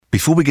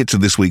Before we get to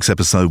this week's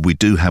episode, we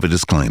do have a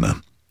disclaimer.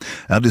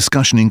 Our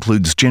discussion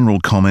includes general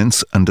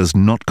comments and does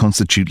not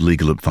constitute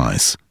legal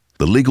advice.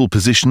 The legal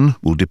position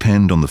will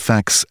depend on the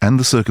facts and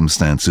the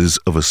circumstances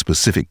of a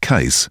specific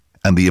case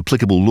and the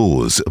applicable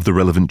laws of the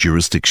relevant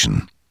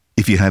jurisdiction.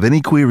 If you have any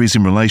queries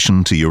in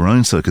relation to your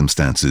own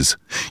circumstances,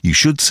 you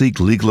should seek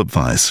legal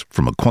advice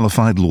from a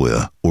qualified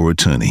lawyer or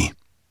attorney.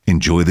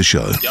 Enjoy the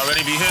show. Y'all ready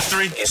to be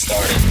history? Get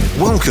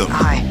started. Welcome.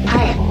 Hi.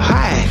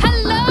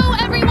 Hello,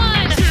 everyone.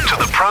 To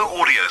the Pro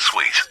Audio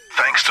Suite,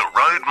 thanks to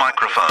Rode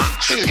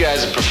Microphones. These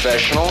guys are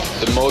professional.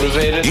 They're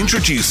motivated.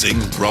 Introducing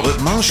Robert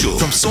Marshall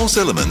from Source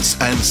Elements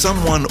and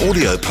Someone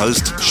Audio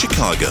Post,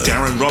 Chicago.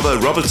 Darren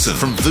Robbo Robertson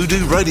from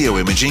Voodoo Radio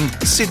Imaging,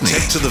 Sydney.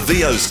 Tech to the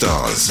VO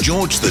Stars,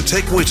 George the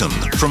Tech Whittam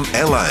from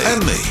LA.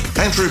 And me,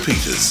 Andrew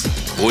Peters,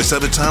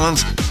 voiceover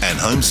talent and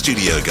home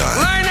studio guy.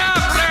 Line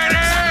up, ladies!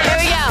 Here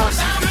we go.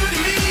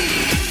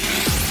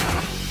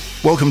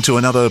 Welcome to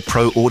another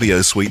Pro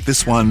Audio Suite.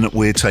 This one,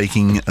 we're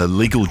taking a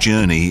legal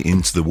journey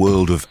into the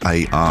world of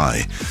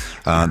AI.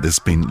 There's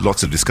been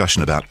lots of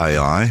discussion about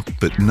AI,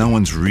 but no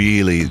one's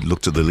really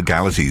looked at the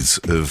legalities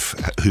of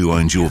who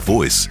owns your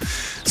voice.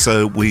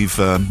 So we've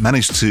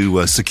managed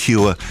to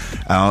secure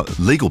our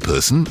legal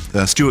person,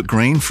 Stuart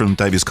Green from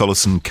Davies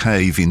Collison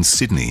Cave in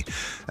Sydney.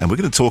 And we're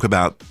going to talk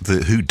about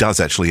who does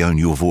actually own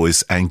your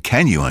voice and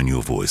can you own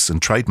your voice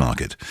and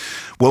trademark it.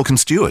 Welcome,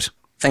 Stuart.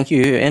 Thank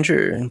you,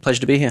 Andrew. Pleasure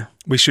to be here.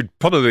 We should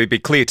probably be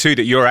clear too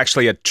that you're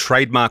actually a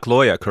trademark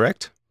lawyer,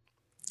 correct?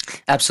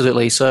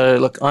 Absolutely. So,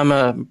 look, I'm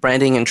a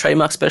branding and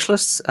trademark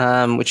specialist,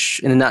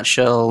 which in a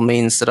nutshell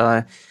means that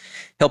I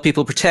help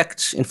people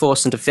protect,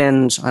 enforce and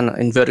defend, in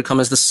inverted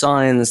commas, the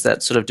signs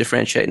that sort of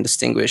differentiate and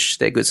distinguish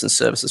their goods and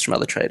services from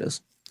other traders.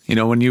 You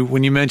know, when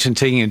you mentioned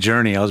taking a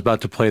journey, I was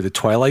about to play the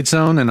Twilight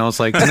Zone, and I was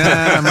like, nah,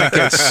 I might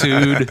get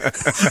sued.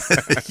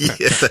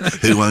 Yeah,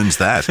 who owns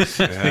that?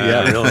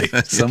 Yeah, really.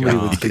 Somebody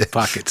with big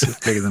pockets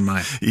bigger than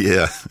mine.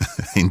 Yeah,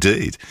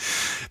 indeed.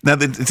 Now,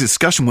 the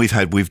discussion we've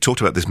had, we've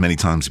talked about this many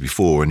times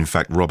before, and in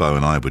fact, Robbo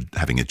and I were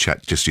having a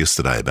chat just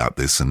yesterday about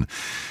this, and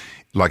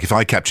like if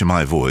I capture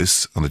my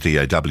voice on the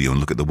DAW and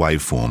look at the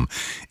waveform,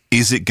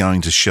 is it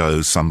going to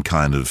show some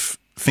kind of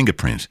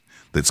fingerprint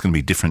that's going to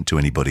be different to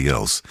anybody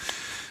else?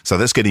 So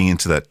that's getting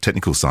into that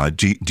technical side.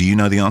 Do you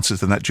know the answer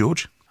to that,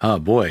 George? Oh,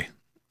 boy.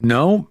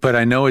 No, but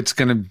I know it's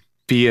going to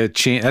be a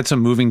change. That's a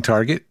moving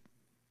target.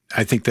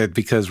 I think that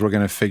because we're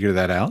going to figure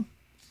that out.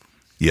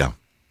 Yeah.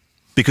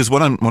 Because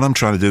what I'm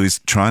trying to do is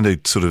trying to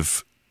sort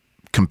of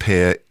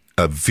compare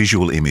a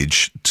visual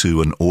image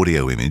to an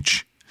audio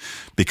image,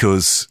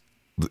 because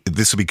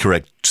this will be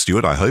correct,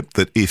 Stuart, I hope,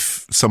 that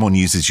if someone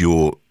uses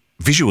your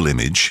visual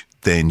image,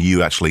 then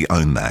you actually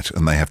own that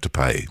and they have to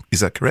pay. Is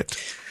that correct?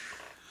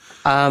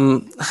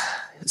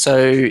 So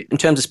in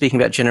terms of speaking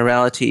about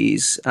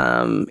generalities,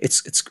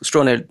 it's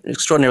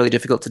extraordinarily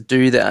difficult to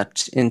do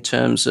that in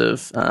terms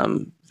of,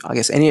 I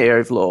guess, any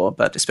area of law,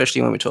 but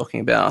especially when we're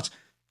talking about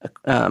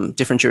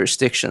different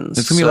jurisdictions.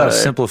 There's going to be a lot of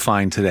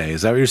simplifying today.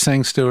 Is that what you're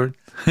saying, Stuart?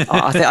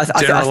 I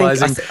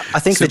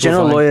think the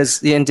general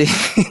lawyers, indeed,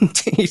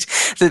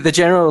 the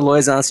general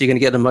lawyer's answer you're going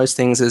to get on most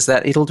things is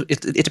that it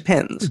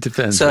depends. It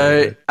depends.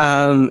 So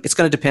it's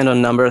going to depend on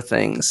a number of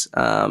things.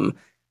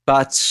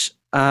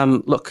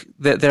 Look,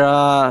 there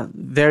are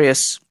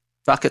various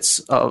buckets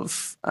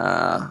of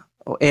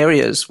or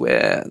areas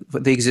where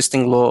the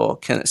existing law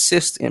can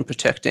assist in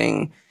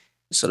protecting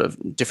sort of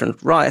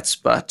different rights,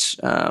 but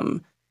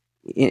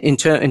in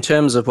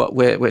terms of what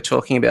we're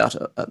talking about,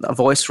 a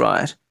voice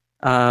right,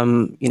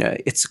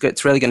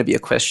 it's really going to be a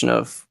question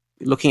of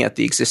looking at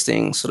the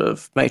existing sort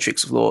of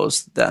matrix of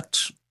laws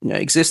that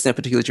exist in a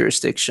particular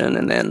jurisdiction,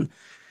 and then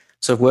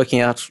sort of working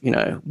out,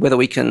 whether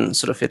we can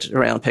sort of fit a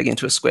round peg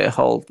into a square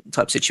hole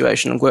type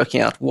situation, and working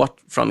out what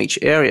from each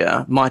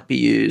area might be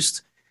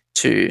used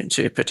to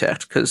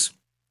protect. Because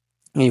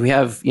we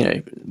have,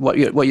 what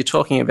you're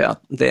talking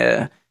about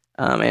there,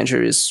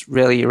 Andrew, is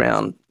really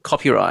around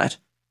copyright.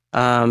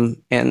 And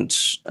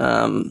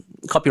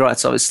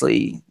copyright's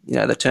obviously,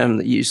 the term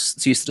that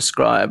it's used to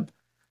describe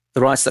the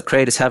rights that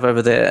creators have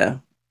over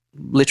their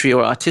literary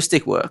or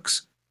artistic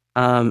works.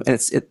 And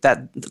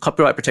that the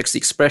copyright protects the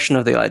expression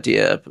of the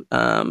idea,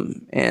 but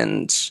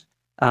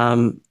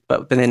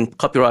then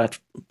copyright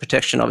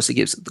protection obviously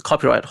gives the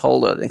copyright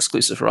holder the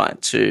exclusive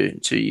right to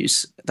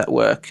use that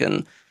work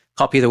and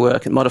copy the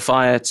work and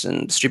modify it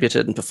and distribute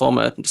it and perform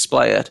it and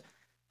display it.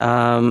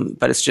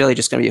 But it's really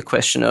just going to be a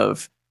question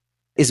of,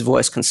 is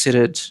voice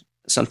considered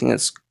something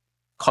that's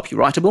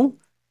copyrightable?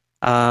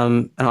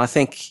 And I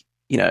think,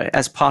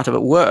 as part of a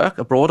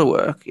broader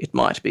work, it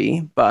might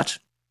be, but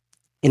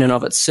in and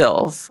of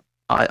itself,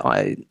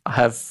 I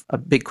have a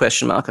big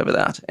question mark over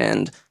that.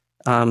 And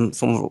from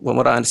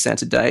what I understand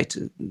to date,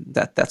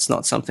 that's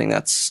not something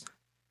that's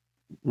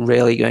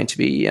really going to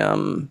be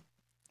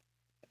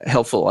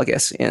helpful, I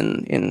guess,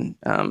 in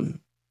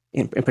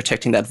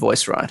protecting that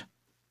voice right.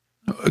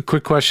 A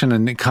quick question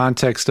in the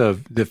context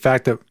of the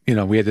fact that,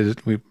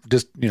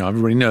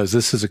 everybody knows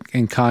this is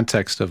in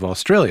context of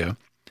Australia.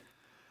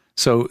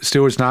 So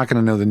Stuart's not going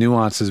to know the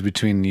nuances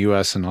between the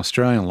U.S. and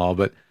Australian law,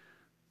 but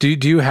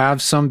Do you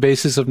have some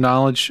basis of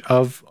knowledge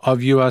of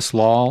U.S.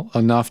 law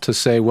enough to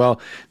say,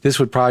 well, this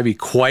would probably be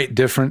quite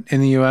different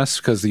in the U.S.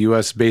 because the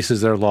U.S.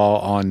 bases their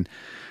law on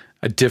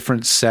a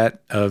different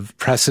set of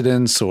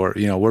precedents, or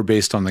we're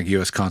based on the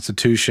U.S.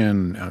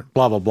 Constitution,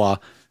 blah blah blah.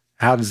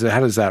 How does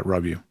that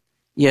rub you?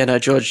 Yeah, no,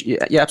 George,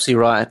 you're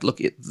absolutely right.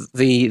 Look,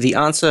 the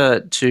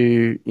answer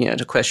to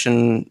to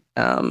question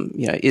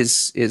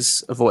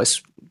is a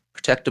voice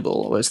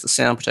protectable, or is the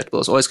sound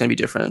protectable, is always going to be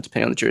different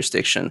depending on the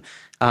jurisdiction.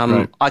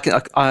 Right.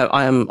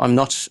 I'm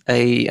not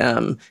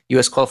a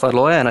US qualified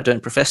lawyer, and I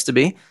don't profess to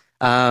be.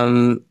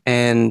 And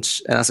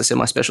as I said,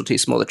 my specialty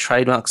is more the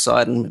trademark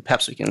side, and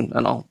perhaps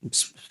I'll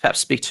perhaps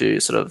speak to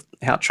sort of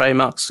how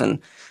trademarks can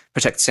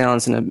protect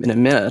sounds in a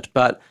minute.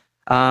 But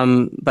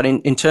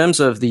in terms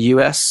of the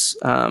US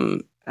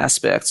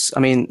aspects,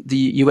 I mean, the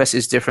US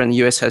is different.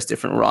 The US has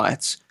different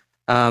rights.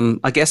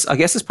 I guess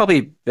it's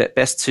probably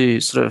best to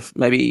sort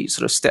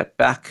of step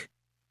back,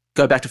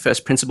 go back to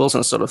first principles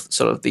and sort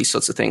of these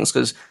sorts of things,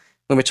 because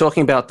when we're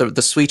talking about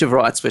the suite of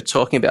rights we're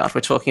talking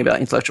about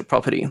intellectual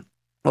property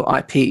or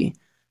IP,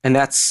 and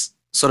that's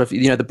sort of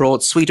the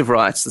broad suite of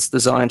rights that's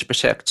designed to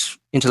protect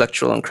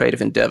intellectual and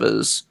creative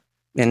endeavors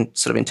and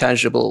sort of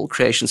intangible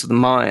creations of the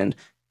mind.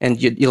 And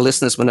your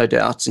listeners will no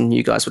doubt, and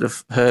you guys would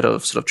have heard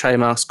of sort of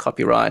trademarks,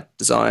 copyright,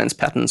 designs,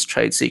 patents,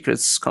 trade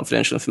secrets,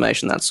 confidential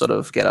information, that sort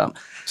of get up.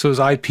 So is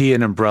IP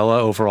an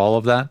umbrella over all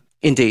of that?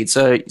 Indeed.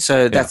 So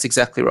that's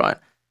exactly right.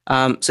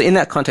 So in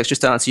that context,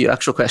 just to answer your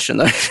actual question,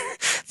 though,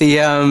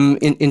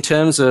 in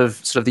terms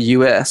of sort of the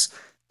US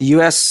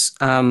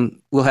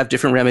will have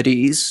different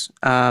remedies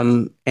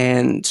and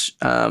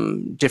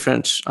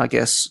different, I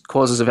guess,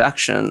 causes of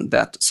action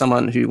that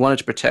someone who wanted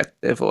to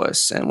protect their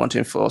voice and want to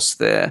enforce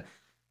their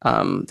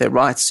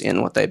rights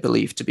in what they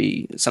believe to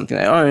be something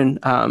they own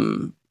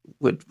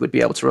would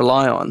be able to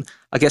rely on.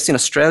 I guess in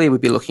Australia, we'd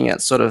be looking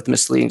at sort of the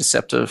misleading,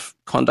 deceptive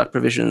conduct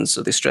provisions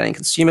of the Australian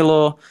consumer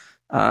law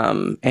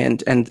and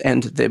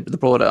the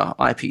broader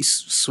IP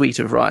suite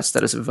of rights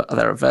that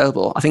are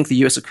available. I think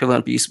the US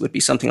equivalent would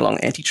be something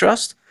along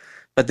antitrust.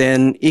 But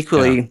then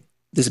equally,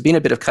 there's been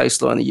a bit of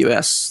case law in the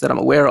US that I'm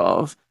aware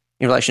of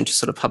in relation to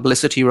sort of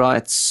publicity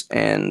rights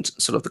and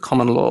sort of the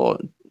common law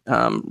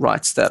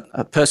rights that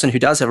a person who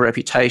does have a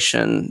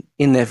reputation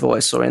in their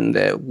voice or in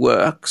their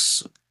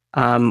works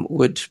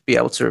would be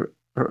able to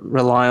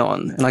rely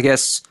on. And I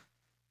guess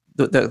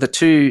the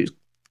two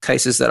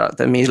cases that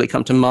immediately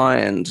come to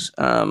mind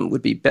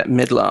would be Bette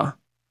Midler,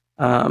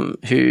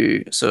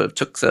 who sort of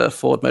took the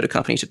Ford Motor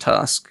Company to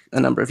task a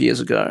number of years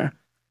ago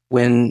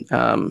when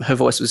her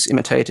voice was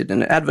imitated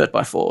in an advert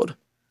by Ford.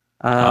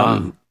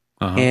 And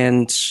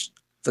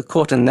the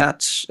court in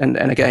that, and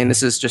again,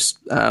 this is just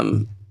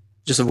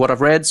of what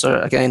I've read, so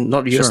again,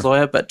 not a US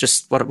lawyer, but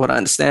just what I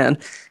understand.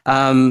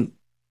 The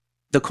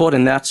court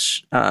in that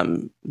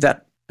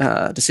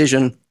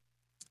decision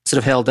sort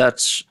of held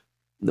that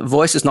the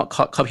voice is not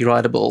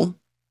copyrightable,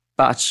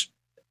 but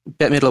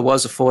Bette Midler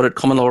was afforded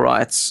common law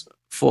rights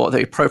for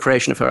the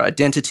appropriation of her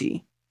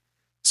identity.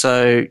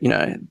 So,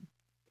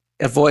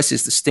 a voice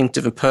is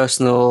distinctive and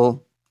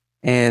personal,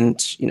 and,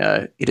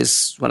 it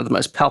is one of the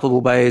most palpable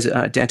ways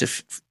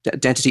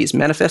identity is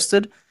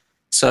manifested.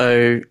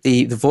 So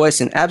the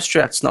voice in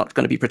abstract is not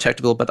going to be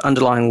protectable, but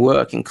underlying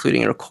work,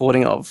 including a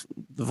recording of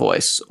the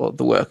voice or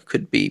the work,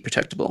 could be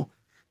protectable.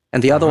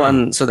 And the other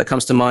one, so that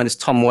comes to mind, is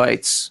Tom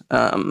Waits,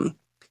 the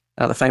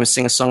famous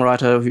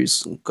singer-songwriter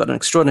who's got an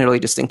extraordinarily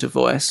distinctive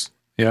voice.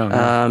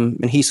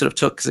 And he sort of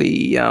took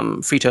the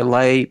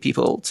Frito-Lay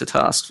people to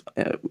task,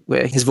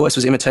 where his voice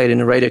was imitated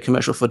in a radio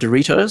commercial for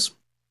Doritos.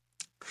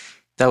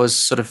 That was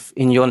sort of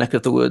in your neck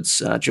of the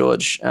woods,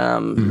 George,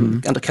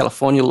 under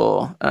California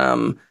law.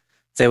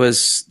 There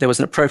was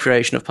an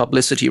appropriation of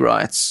publicity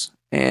rights,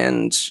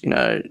 and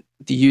the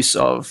use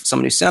of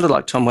someone who sounded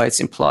like Tom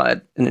Waits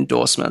implied an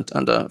endorsement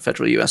under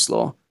federal US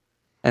law.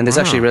 And there's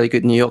actually a really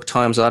good New York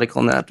Times article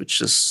on that,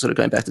 which is sort of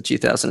going back to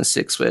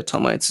 2006, where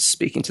Tom Waits is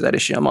speaking to that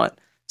issue. I might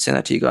send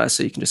that to you guys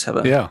so you can just have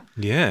a Well,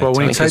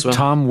 when you type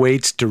Tom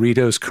Waits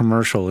Doritos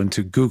commercial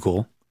into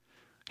Google,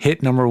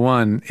 hit number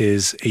one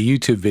is a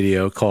YouTube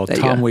video called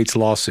Tom Waits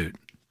Lawsuit.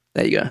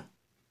 There you go.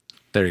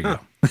 There you go. Wow.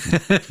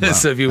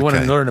 So if you want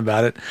to learn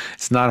about it,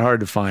 it's not hard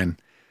to find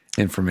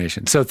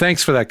information. So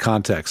thanks for that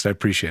context. I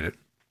appreciate it.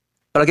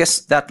 But I guess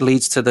that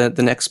leads to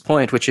the next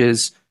point, which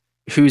is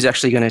who's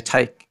actually going to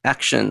take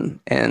action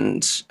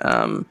and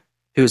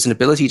who has an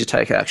ability to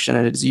take action.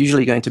 And it's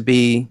usually going to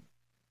be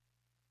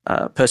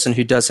a person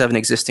who does have an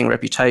existing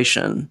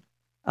reputation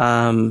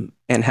and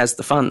has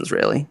the funds,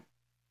 really,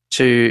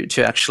 to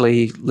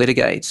actually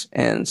litigate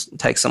and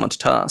take someone to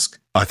task.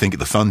 I think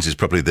the funds is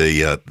probably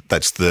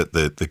that's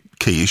the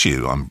key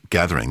issue. I'm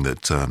gathering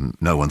that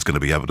no one's going to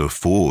be able to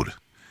afford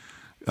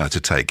to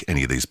take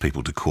any of these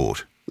people to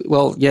court.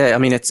 Well, yeah, I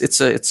mean,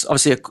 it's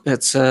obviously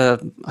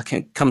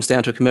it comes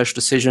down to a commercial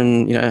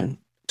decision.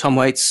 Tom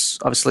Waits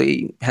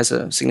obviously has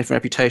a significant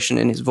reputation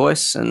in his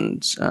voice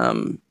and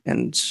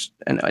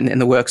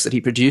the works that he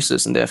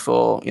produces, and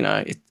therefore,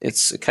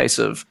 it's a case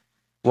of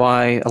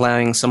why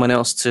allowing someone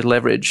else to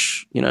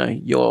leverage,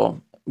 your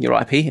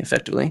IP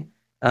effectively.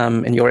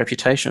 and your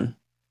reputation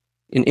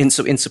in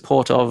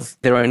support of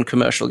their own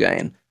commercial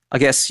gain. I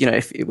guess,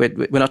 if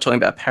we're not talking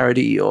about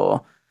parody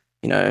or,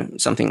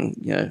 something,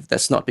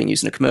 that's not being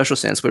used in a commercial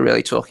sense. We're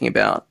really talking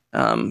about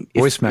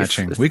voice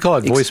matching. We call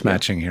it voice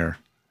matching here.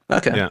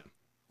 Okay. Yeah.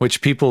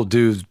 Which people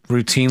do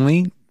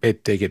routinely.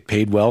 They get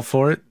paid well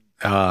for it.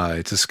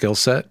 It's a skill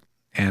set,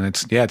 and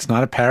it's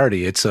not a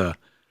parody.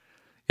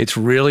 It's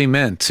really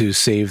meant to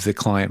save the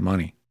client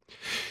money.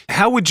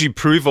 How would you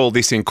prove all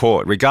this in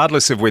court,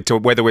 regardless of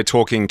whether we're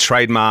talking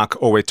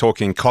trademark or we're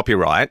talking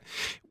copyright,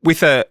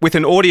 with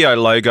an audio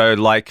logo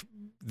like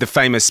the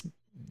famous,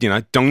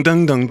 dung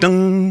dung dung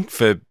dung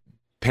for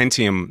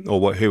Pentium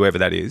or whoever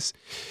that is?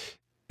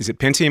 Is it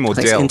Pentium or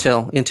Dell?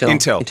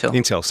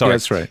 Intel. Sorry, yeah,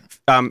 that's right.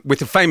 With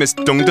the famous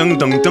dung dung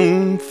dung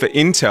dung for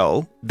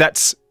Intel,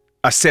 that's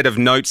a set of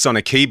notes on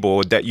a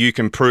keyboard that you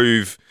can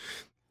prove,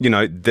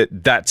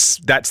 that's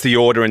the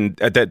order and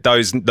that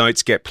those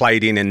notes get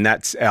played in, and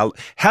that's our.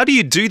 How do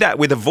you do that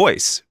with a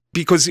voice?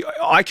 Because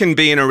I can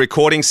be in a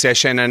recording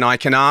session and I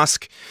can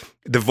ask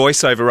the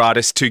voiceover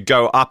artist to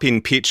go up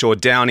in pitch or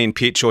down in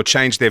pitch or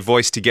change their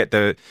voice to get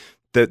the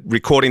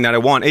recording that I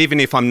want, even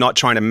if I'm not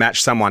trying to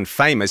match someone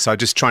famous. I'm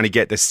just trying to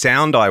get the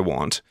sound I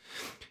want.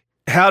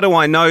 How do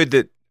I know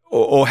that,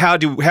 or how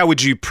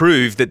would you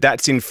prove that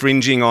that's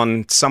infringing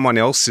on someone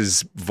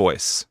else's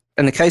voice?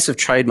 In the case of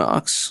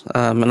trademarks,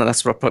 and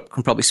that's what I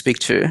can probably speak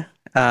to,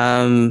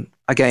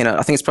 again,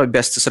 I think it's probably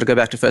best to sort of go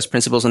back to first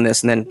principles on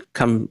this and then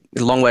come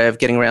a long way of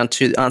getting around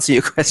to answer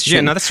your question.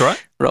 Yeah, no, that's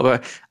right.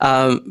 Robbo.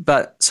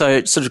 But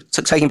so sort of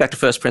taking back to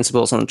first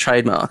principles on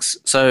trademarks.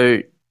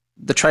 So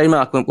the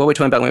trademark, what we're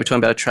talking about when we're talking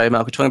about a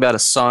trademark, we're talking about a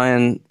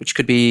sign, which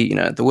could be,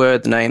 the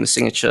word, the name, the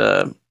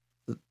signature,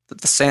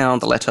 the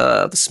sound, the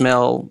letter, the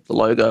smell, the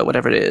logo,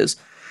 whatever it is,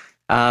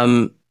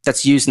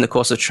 that's used in the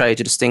course of trade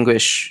to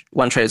distinguish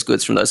one trader's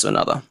goods from those of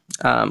another,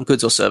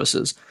 goods or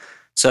services.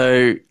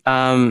 So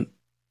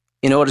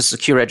in order to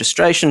secure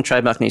registration,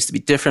 trademark needs to be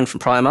different from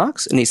prior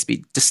marks. It needs to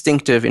be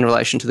distinctive in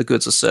relation to the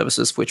goods or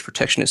services for which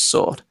protection is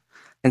sought.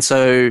 And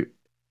so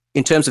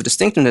in terms of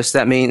distinctiveness,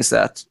 that means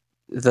that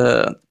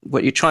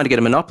what you're trying to get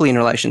a monopoly in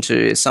relation to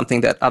is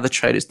something that other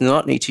traders do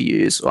not need to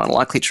use or are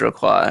unlikely to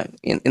require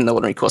in the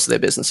ordinary course of their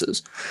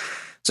businesses.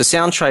 So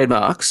sound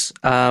trademarks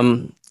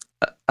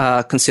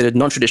are considered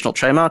non-traditional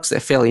trademarks. They're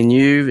fairly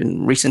new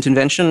and recent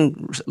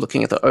invention,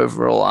 looking at the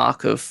overall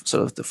arc of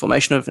sort of the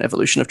formation of and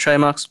evolution of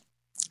trademarks.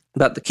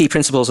 But the key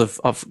principles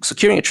of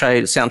securing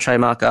a sound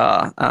trademark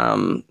are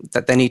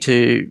that they need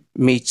to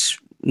meet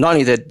not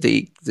only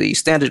the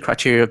standard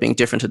criteria of being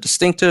different and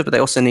distinctive, but they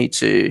also need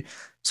to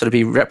sort of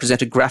be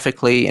represented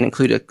graphically and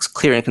include a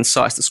clear and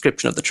concise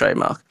description of the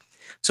trademark.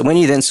 So when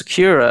you then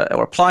secure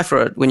or apply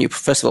for it, when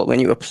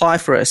you apply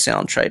for a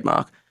sound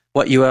trademark,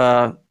 what you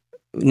are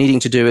needing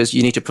to do is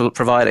you need to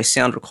provide a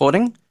sound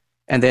recording,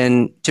 and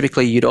then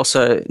typically you'd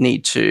also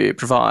need to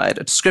provide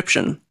a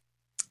description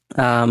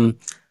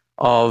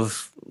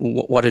of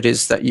what it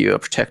is that you are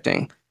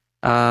protecting.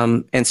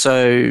 And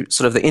so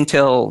sort of the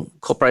Intel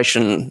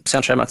Corporation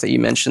sound trademark that you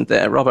mentioned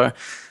there, Robbo,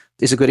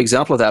 is a good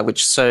example of that,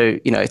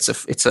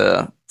 it's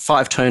a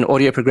 5-tone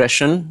audio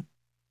progression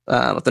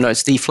of the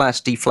notes D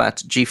flat, D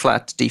flat, G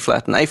flat, D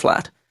flat, and A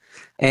flat.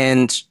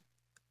 And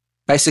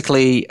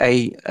basically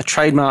a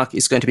trademark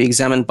is going to be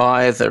examined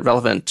by the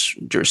relevant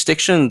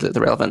jurisdiction, the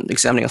relevant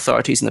examining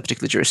authorities in the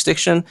particular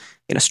jurisdiction.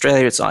 In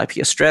Australia, it's IP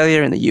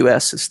Australia. In the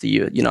US, it's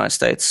the United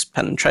States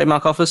Patent and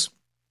Trademark Office.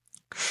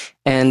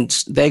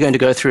 And they're going to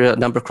go through a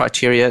number of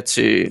criteria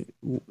to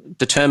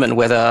determine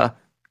whether,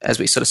 as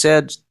we sort of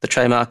said, the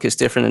trademark is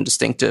different and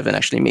distinctive and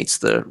actually meets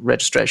the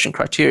registration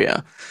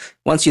criteria.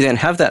 Once you then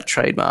have that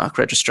trademark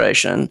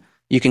registration,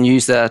 you can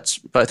use that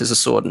both as a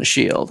sword and a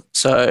shield.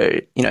 So,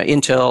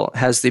 Intel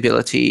has the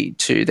ability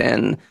to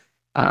then,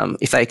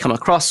 if they come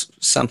across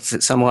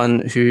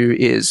someone who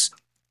is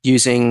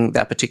using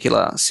that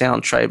particular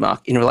sound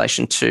trademark in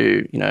relation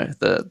to,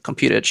 the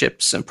computer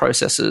chips and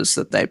processors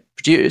that they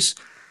produce,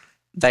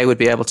 they would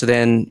be able to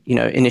then,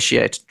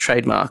 initiate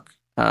trademark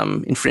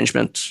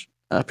infringement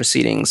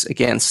proceedings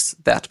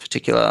against that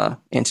particular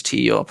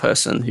entity or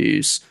person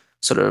who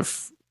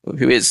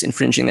is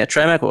infringing their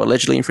trademark or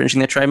allegedly infringing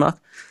their trademark.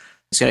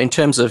 So in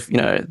terms of,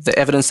 the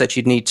evidence that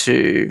you'd need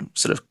to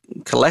sort of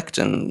collect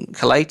and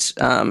collate,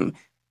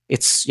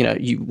 it's, you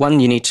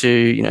need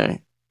to,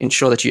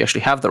 ensure that you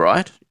actually have the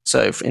right.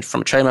 So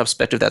from a trademark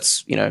perspective,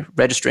 that's,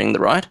 registering the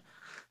right.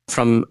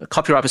 From a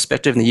copyright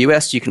perspective, in the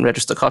US, you can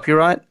register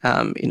copyright.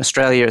 In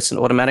Australia, it's an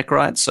automatic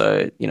right.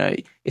 So,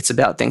 it's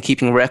about then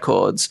keeping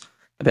records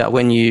about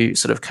when you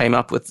sort of came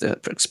up with the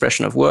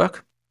expression of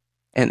work,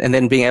 and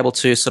then being able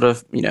to sort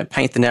of,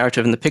 paint the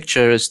narrative and the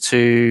picture as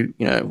to,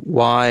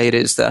 why it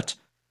is that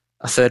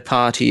a third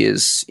party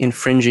is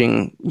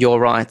infringing your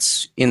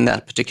rights in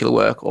that particular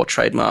work or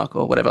trademark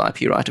or whatever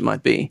IP right it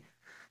might be.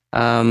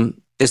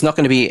 There's not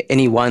going to be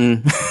any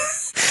one...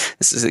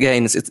 This is,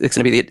 again, it's going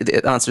to be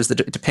the answer is that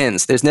it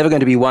depends. There's never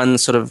going to be one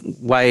sort of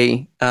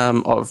way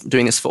of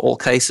doing this for all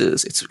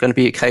cases. It's going to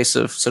be a case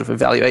of sort of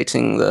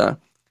evaluating the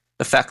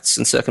facts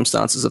and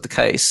circumstances of the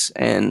case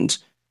and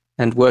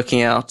and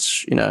working out,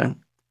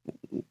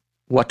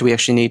 what do we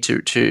actually need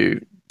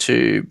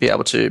to be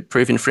able to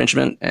prove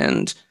infringement.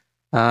 And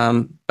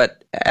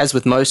but as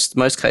with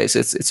most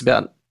cases, it's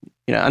about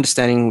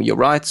understanding your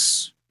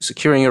rights,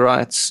 securing your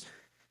rights,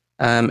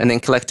 and then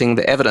collecting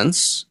the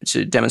evidence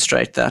to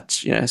demonstrate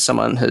that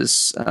someone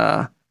has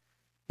either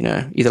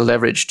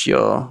leveraged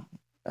your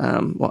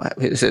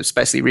it's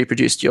basically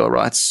reproduced your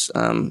rights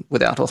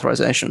without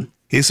authorization.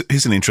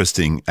 Here's an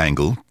interesting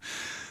angle.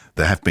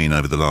 There have been,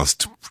 over the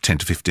last 10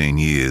 to 15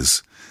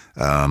 years,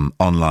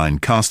 online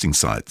casting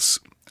sites.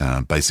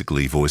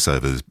 Basically,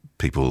 voiceover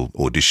people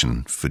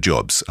audition for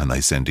jobs and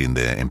they send in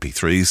their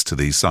MP3s to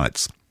these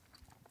sites.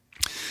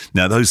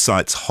 Now, those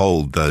sites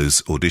hold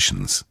those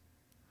auditions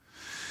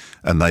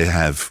and they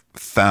have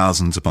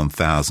thousands upon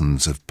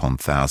thousands upon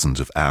thousands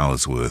of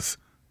hours worth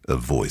of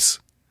voice.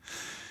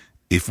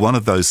 If one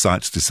of those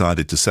sites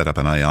decided to set up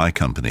an AI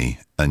company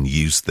and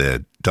use their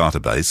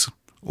database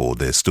or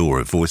their store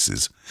of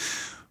voices,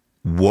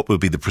 what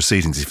would be the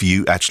proceedings if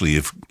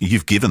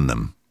you've given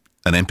them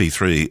an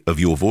MP3 of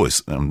your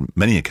voice on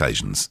many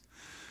occasions?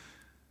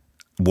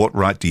 What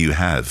right do you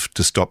have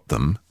to stop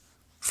them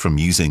from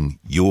using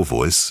your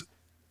voice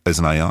as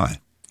an AI?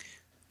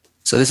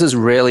 So this is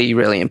really,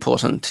 really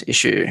important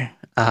issue,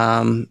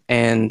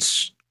 and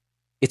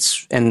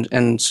it's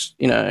kudos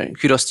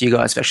to you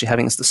guys for actually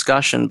having this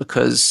discussion,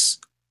 because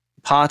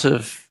part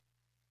of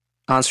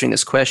answering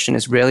this question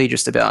is really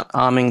just about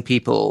arming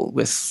people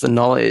with the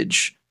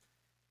knowledge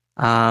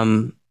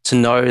to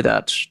know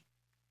that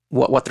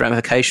what the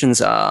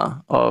ramifications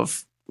are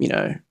of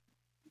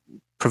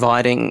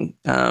providing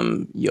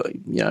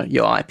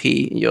your IP,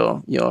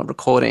 your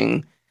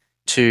recording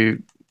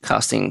to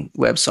casting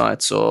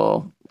websites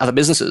or other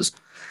businesses.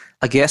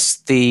 I guess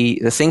the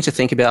thing to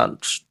think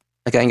about,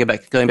 again,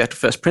 going back to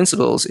first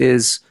principles,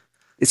 is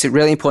it's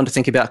really important to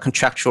think about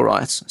contractual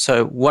rights.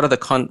 So what are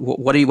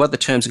the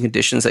terms and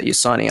conditions that you're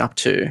signing up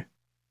to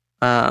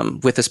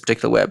with this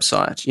particular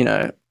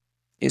website?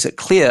 Is it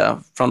clear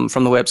from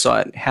the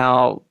website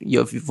how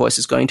your voice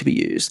is going to be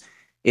used?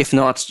 If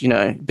not,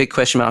 big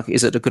question mark,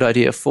 is it a good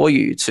idea for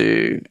you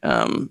to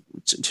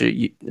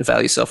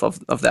avail yourself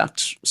of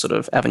that sort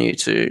of avenue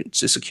to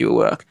secure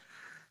work?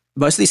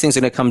 Most of these things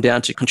are going to come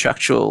down to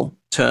contractual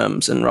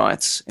terms and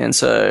rights. And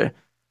so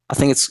I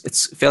think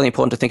it's fairly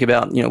important to think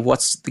about,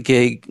 what's the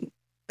gig?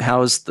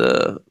 How is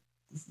the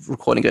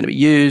recording going to be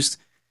used?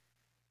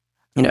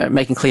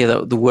 Making clear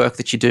that the work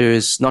that you do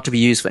is not to be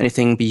used for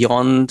anything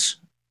beyond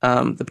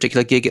the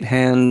particular gig at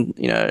hand.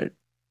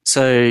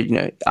 So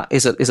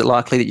is it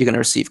likely that you're going to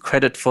receive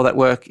credit for that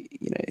work?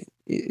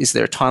 Is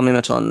there a time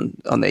limit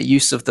on their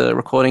use of the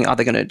recording? Are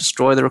they going to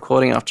destroy the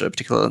recording after a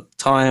particular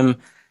time?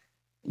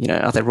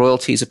 Are there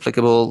royalties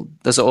applicable?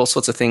 Those are all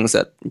sorts of things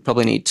that you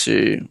probably need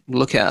to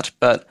look at.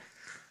 But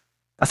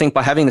I think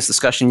by having this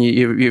discussion,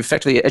 you're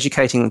effectively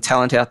educating the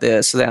talent out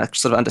there so they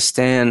sort of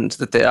understand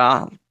that there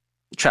are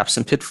traps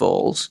and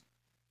pitfalls.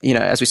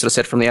 As we sort of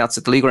said from the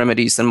outset, the legal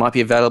remedies that might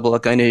be available are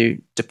going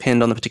to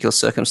depend on the particular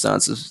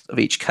circumstances of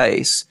each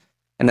case.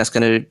 And that's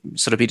going to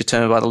sort of be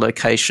determined by the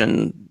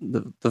location,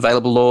 the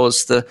available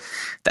laws, the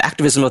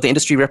activism of the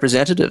industry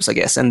representatives, I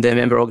guess, and their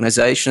member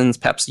organizations,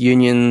 perhaps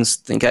unions,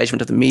 the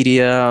engagement of the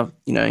media,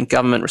 and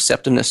government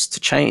receptiveness to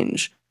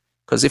change.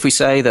 Because if we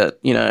say that,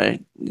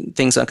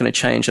 things aren't going to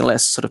change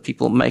unless sort of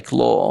people make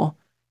law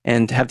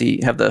and have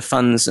the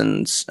funds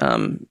and,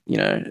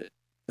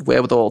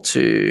 wherewithal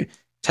to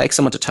take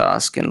someone to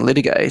task and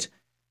litigate,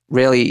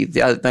 really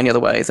the only other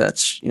way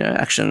that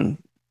action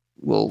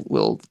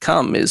will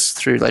come is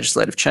through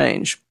legislative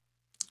change.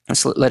 And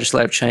so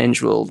legislative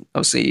change will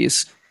obviously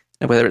is,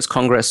 whether it's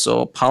Congress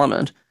or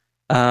Parliament,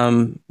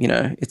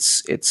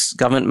 it's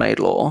government-made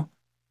law.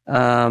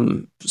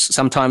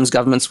 Sometimes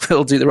governments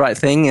will do the right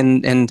thing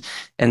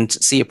and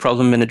see a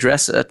problem and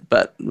address it,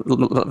 but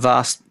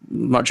vast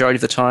majority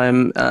of the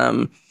time,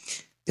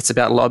 it's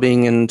about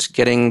lobbying and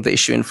getting the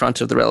issue in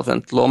front of the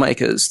relevant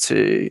lawmakers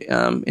to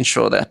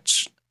ensure that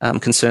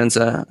concerns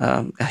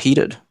are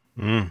heeded.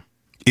 Mm.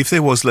 If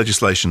there was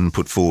legislation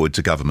put forward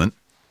to government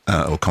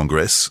or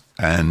Congress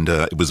and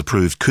it was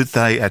approved, could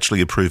they actually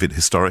approve it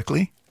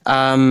historically?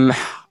 I'm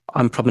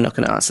probably not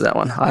going to answer that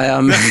one.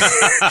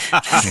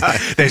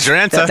 There's your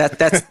answer.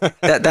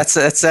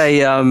 That's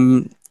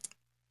a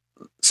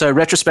so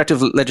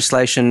retrospective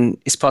legislation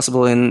is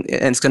possible, and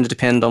it's going to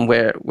depend on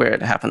where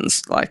it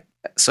happens.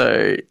 It's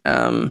a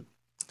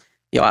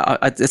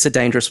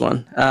dangerous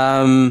one.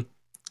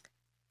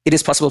 It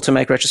is possible to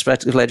make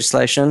retrospective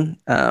legislation,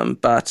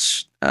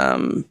 but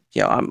I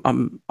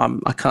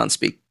can't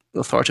speak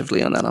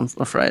authoritatively on that, I'm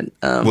afraid.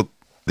 Well,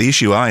 the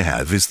issue I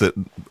have is that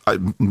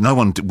no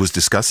one was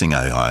discussing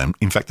AI.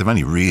 In fact,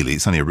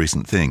 it's only a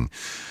recent thing.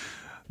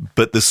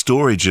 But the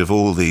storage of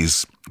all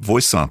these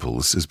voice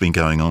samples has been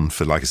going on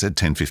for, like I said,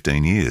 10,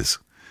 15 years,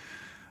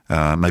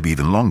 maybe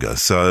even longer.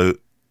 So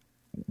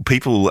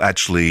people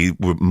actually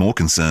were more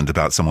concerned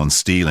about someone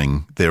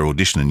stealing their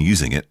audition and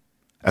using it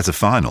as a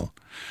final.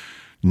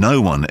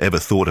 No one ever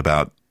thought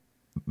about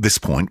this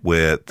point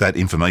where that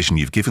information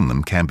you've given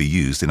them can be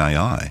used in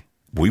AI.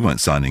 we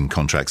weren't signing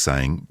contracts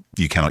saying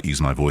you cannot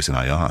use my voice in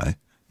AI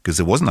because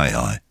there wasn't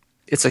AI.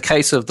 It's a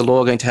case of the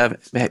law going to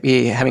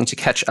be having to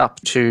catch up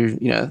to,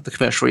 the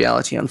commercial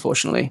reality,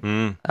 unfortunately.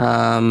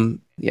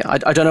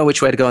 I don't know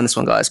which way to go on this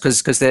one, guys,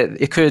 because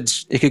it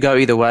could go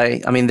either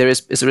way. I mean, there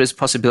is a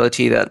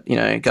possibility that,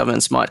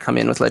 governments might come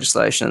in with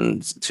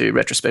legislation to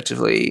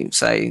retrospectively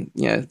say,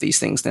 these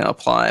things now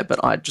apply,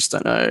 but I just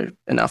don't know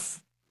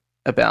enough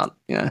about,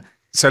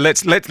 So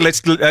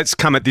let's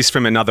come at this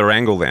from another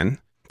angle then.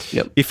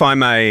 Yep. If I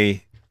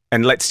may,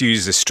 and let's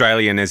use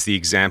Australian as the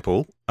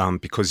example,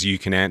 because you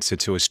can answer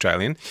to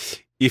Australian.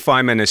 If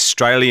I'm an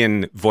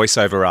Australian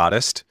voiceover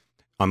artist,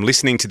 I'm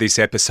listening to this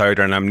episode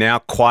and I'm now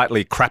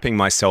quietly crapping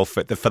myself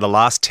for the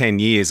last 10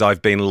 years,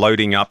 I've been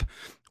loading up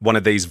one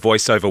of these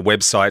voiceover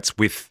websites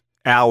with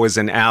hours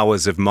and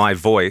hours of my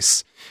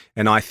voice.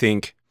 And I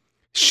think,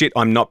 shit,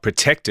 I'm not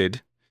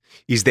protected.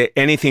 Is there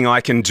anything I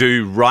can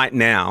do right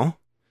now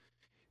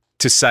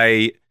to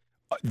say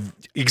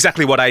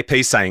exactly what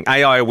AP's saying?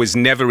 AI was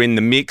never in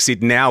the mix.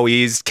 It now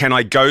is. Can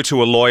I go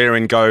to a lawyer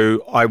and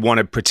go, I want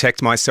to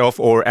protect myself,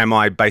 or am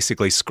I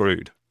basically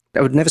screwed?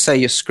 I would never say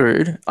you're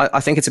screwed. I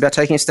think it's about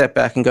taking a step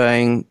back and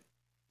going,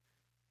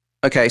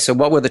 okay, so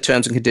what were the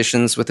terms and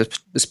conditions with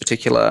this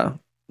particular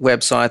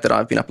website that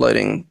I've been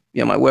uploading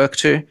my work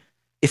to?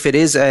 If it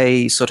is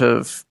a sort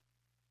of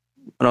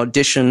an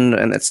audition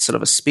and it's sort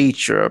of a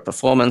speech or a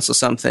performance or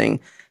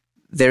something,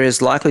 there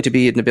is likely to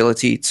be an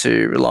ability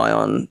to rely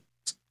on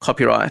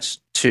copyright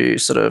to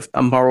sort of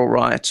a moral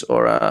right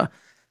or an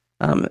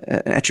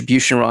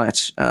attribution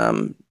right,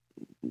 and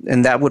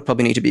that would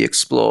probably need to be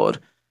explored.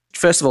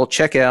 First of all,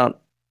 check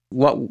out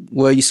what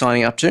were you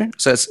signing up to.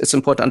 So it's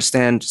important to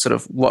understand sort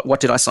of what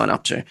did I sign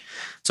up to.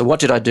 So what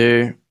did I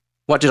do?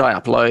 What did I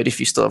upload? If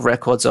you still have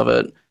records of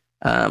it,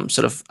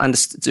 sort of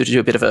to do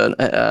a bit of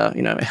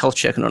a health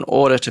check and an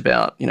audit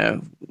about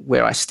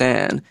where I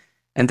stand.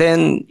 And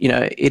then,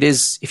 it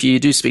is, if you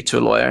do speak to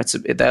a lawyer,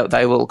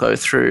 they will go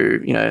through,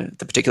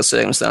 the particular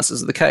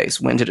circumstances of the case.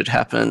 When did it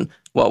happen?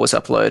 What was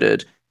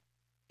uploaded?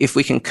 If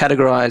we can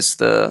categorize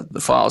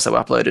the files that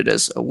were uploaded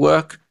as a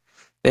work,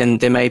 then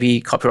there may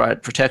be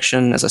copyright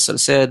protection, as I sort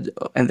of said,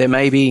 and there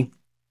may be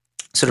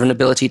sort of an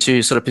ability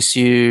to sort of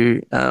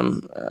pursue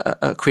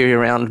a query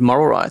around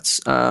moral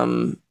rights.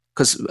 So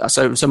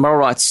moral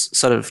rights,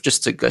 sort of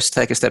just to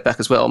take a step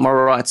back as well,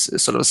 moral rights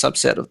is sort of a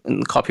subset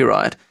in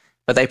copyright,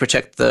 but they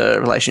protect the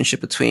relationship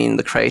between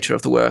the creator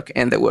of the work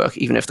and their work,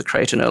 even if the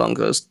creator no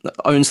longer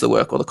owns the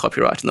work or the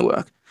copyright in the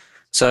work.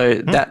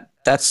 So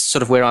that's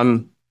sort of where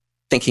I'm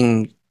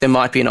thinking there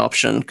might be an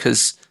option,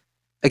 because,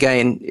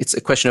 again, it's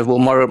a question of, well,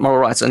 moral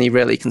rights only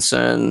rarely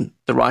concern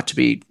the right to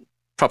be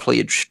properly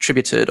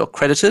attributed or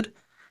credited,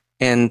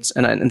 and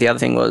the other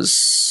thing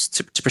was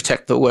to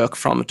protect the work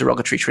from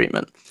derogatory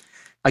treatment.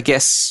 I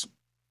guess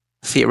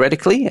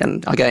theoretically,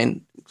 and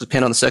again,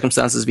 depend on the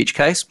circumstances of each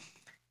case,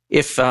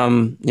 if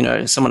someone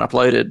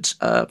uploaded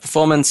a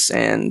performance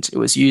and it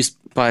was used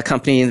by a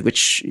company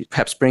which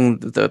perhaps bring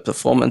the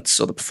performance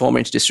or the performer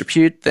into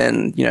disrepute,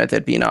 then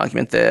there'd be an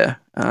argument there.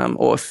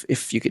 Or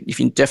if you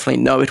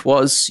definitely know it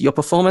was your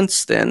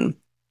performance, then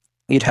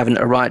you'd have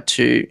a right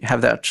to have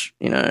that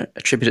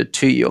attributed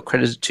to you or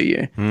credited to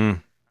you.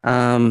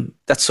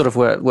 That's sort of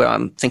where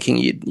I'm thinking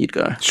you'd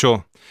go.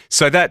 Sure.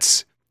 So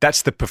that's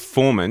the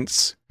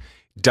performance.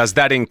 Does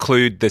that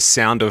include the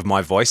sound of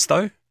my voice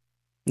though?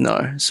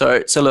 No.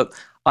 So look,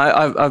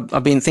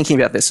 I've been thinking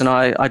about this, and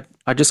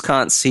I just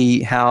can't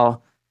see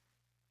how,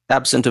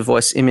 absent a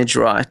voice image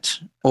right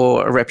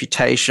or a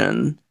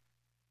reputation,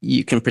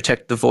 you can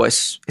protect the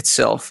voice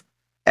itself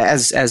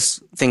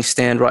as things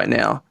stand right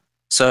now.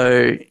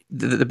 So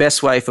the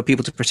best way for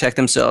people to protect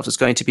themselves is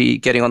going to be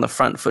getting on the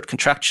front foot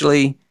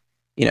contractually,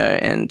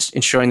 and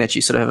ensuring that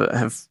you sort of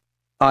have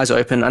eyes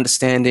open,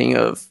 understanding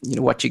of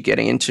what you're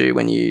getting into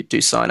when you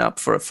do sign up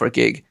for a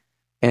gig,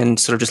 and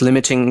sort of just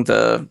limiting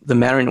the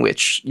manner in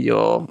which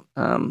your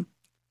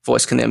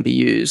voice can then be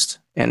used,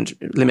 and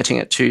limiting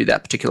it to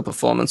that particular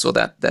performance or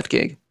that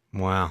gig.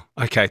 Wow.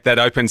 Okay, that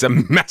opens a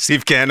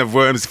massive can of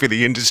worms for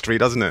the industry,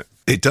 doesn't it?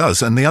 It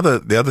does. And the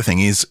other thing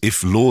is,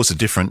 if laws are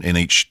different in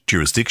each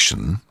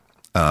jurisdiction,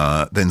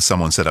 then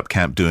someone set up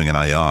camp doing an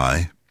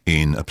AI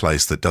in a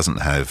place that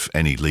doesn't have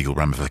any legal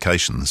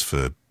ramifications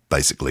for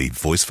basically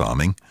voice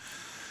farming.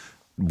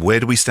 Where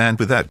do we stand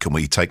with that? Can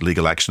we take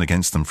legal action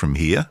against them from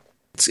here?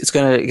 It's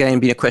going to, again,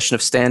 be a question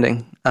of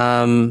standing.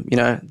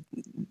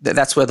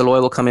 That's where the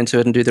lawyer will come into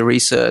it and do the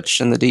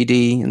research and the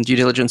DD and due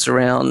diligence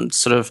around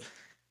sort of,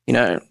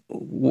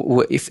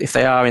 if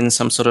they are in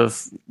some sort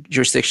of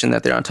jurisdiction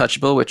that they're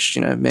untouchable, which,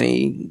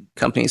 many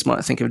companies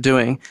might think of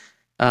doing,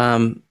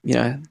 there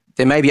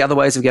may be other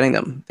ways of getting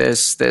them.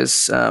 There's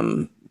this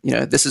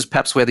is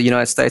perhaps where the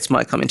United States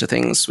might come into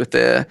things with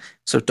their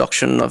sort of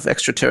doctrine of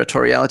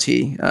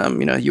extraterritoriality.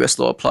 US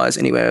law applies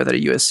anywhere that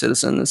a US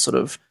citizen is sort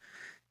of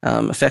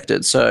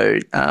affected. So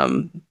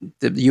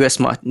the US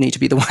might need to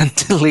be the one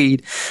to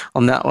lead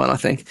on that one, I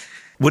think.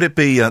 Would it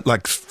be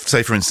like,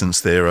 say, for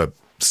instance, there are,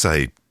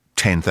 say,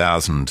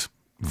 10,000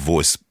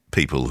 voice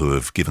people who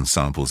have given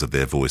samples of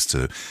their voice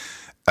to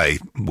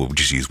we'll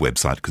just use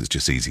website because it's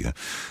just easier,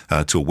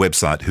 to a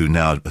website who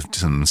now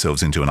turn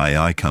themselves into an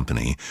AI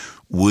company,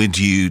 would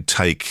you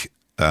do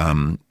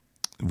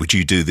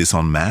this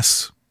en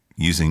masse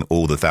using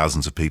all the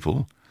thousands of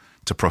people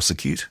to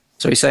prosecute?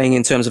 So you're saying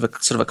in terms of a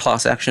sort of a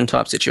class action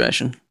type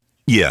situation?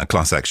 Yeah,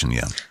 class action,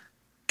 yeah.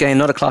 Again,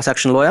 not a class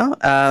action lawyer,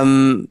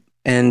 and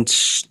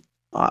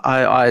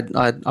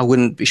I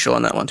wouldn't be sure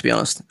on that one, to be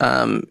honest.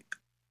 I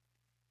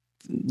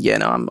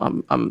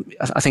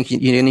think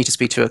you need to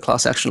speak to a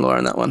class action lawyer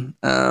on that one.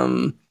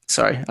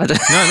 Sorry, I don't.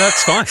 No,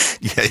 that's fine.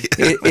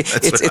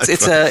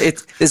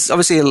 There's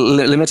obviously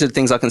limited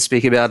things I can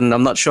speak about, and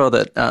I'm not sure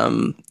that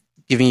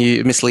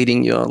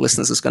misleading your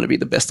listeners is going to be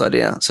the best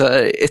idea.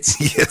 So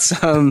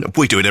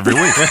we do it every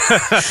week.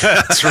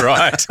 That's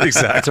right.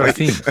 Exactly. That's our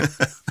theme.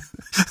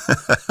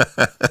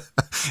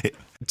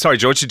 Sorry,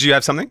 George, did you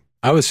have something?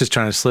 I was just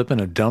trying to slip in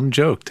a dumb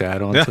joke to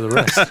add on to the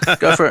rest.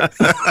 Go for it.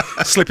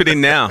 Slip it in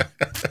now.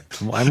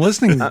 I'm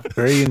listening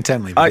very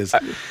intently because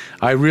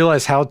I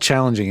realize how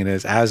challenging it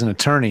is as an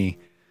attorney.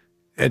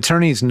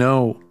 Attorneys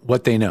know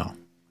what they know,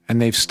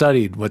 and they've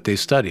studied what they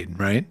studied,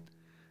 right?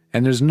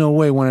 And there's no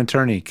way one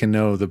attorney can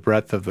know the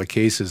breadth of the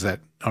cases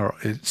that are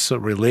so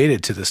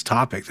related to this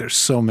topic. There's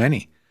so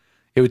many.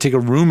 It would take a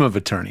room of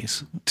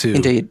attorneys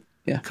to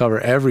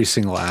cover every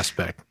single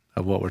aspect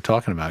of what we're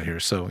talking about here.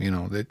 So,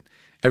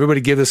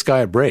 everybody give this guy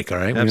a break, all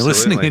right? When you're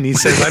listening and he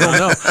says, I don't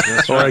know,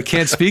 or I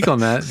can't speak on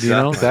that,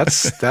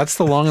 that's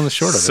the long and the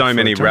short of it. So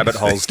many rabbit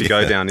holes to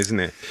go down, isn't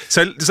there?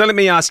 So let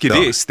me ask you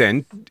this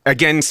then.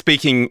 Again,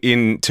 speaking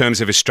in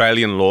terms of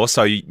Australian law,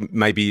 so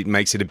maybe it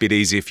makes it a bit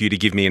easier for you to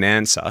give me an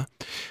answer.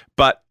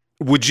 But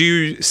would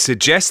you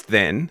suggest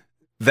then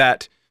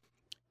that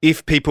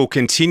if people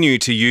continue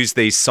to use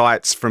these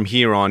sites from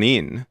here on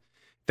in,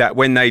 that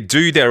when they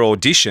do their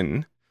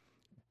audition,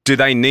 do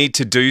they need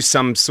to do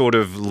some sort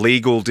of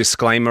legal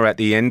disclaimer at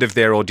the end of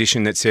their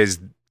audition that says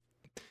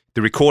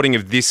the recording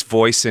of this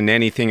voice and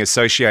anything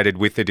associated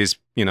with it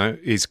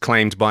is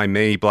claimed by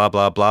me, blah,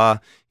 blah, blah?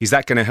 Is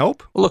that going to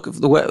help? Well, look,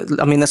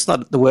 that's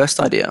not the worst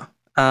idea.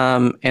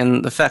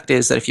 And the fact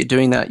is that if you're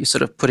doing that, you're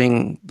sort of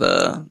putting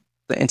the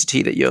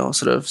entity that you're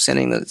sort of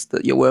sending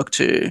your work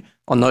to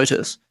on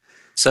notice.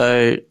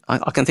 So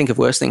I can think of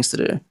worse things to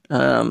do.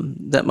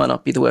 That might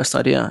not be the worst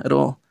idea at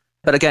all.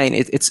 But again,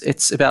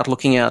 it's about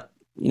looking at,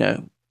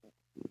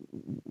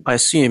 I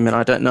assume, and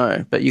I don't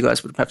know, but you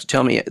guys would have to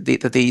tell me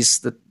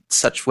that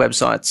such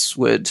websites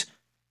would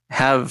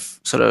have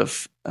sort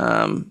of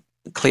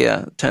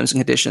clear terms and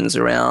conditions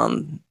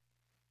around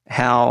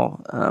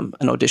how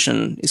an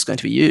audition is going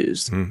to be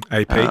used.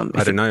 AP,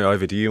 I don't know.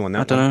 Over to you on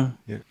that. I don't know.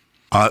 Yeah.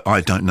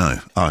 I don't know.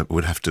 I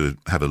would have to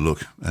have a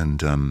look and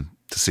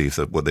to see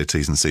what their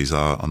T's and C's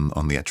are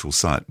on the actual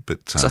site.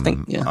 But so I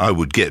think, I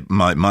would get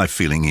my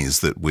feeling is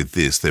that with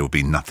this there will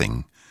be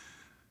nothing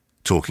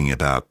talking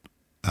about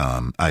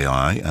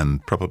AI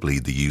and probably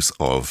the use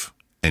of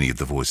any of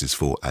the voices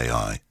for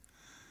AI.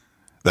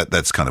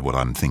 That's kind of what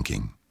I'm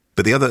thinking.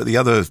 But the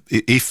other,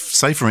 if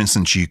say for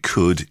instance you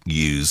could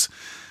use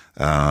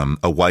a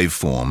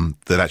waveform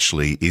that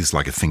actually is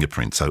like a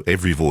fingerprint, so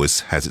every voice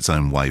has its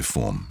own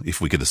waveform.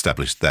 If we could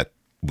establish that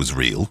was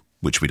real,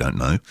 which we don't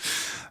know,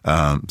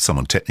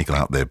 someone technical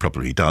out there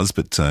probably does.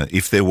 But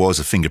if there was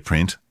a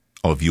fingerprint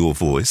of your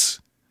voice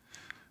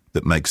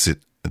that makes it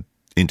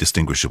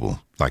indistinguishable,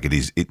 like it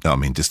is,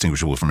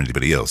 distinguishable from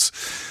anybody else.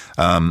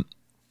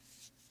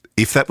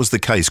 If that was the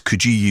case,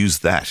 could you use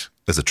that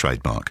as a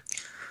trademark?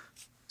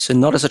 So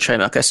not as a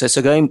trademark. Okay,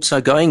 so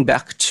going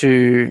back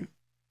to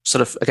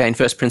sort of, again,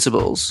 first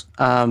principles.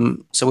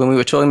 So when we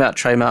were talking about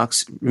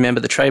trademarks, remember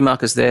the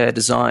trademark is there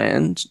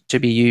designed to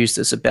be used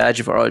as a badge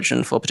of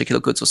origin for particular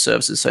goods or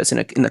services. So it's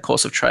in the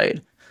course of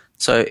trade.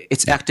 So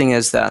it's acting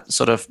as that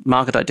sort of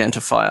market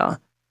identifier.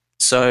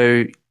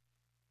 So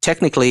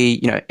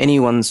technically,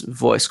 anyone's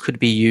voice could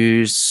be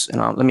used.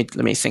 And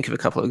let me think of a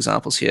couple of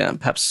examples here,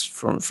 perhaps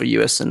for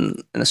US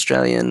and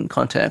Australian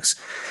context.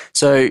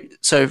 So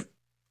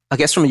I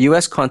guess from a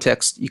US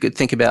context, you could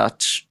think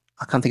about,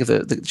 I can't think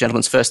of the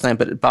gentleman's first name,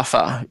 but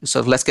Buffer,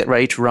 sort of Let's Get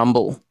Ready to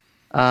Rumble,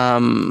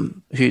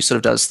 who sort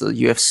of does the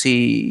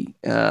UFC.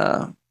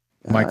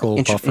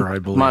 Michael Buffer, I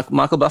believe.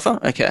 Michael Buffer?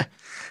 Okay.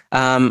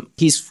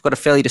 He's got a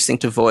fairly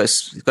distinctive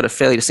voice. He's got a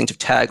fairly distinctive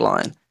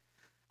tagline.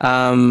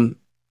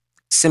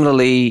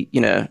 Similarly,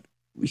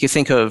 you could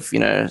think of,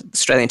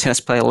 Australian tennis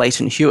player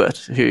Leighton Hewitt,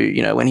 who,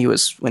 when he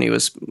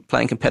was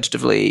playing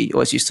competitively,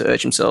 always used to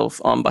urge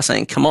himself on by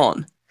saying, "Come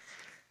on."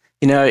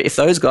 If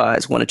those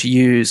guys wanted to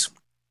use,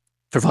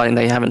 providing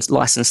they haven't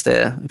licensed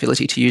their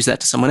ability to use that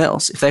to someone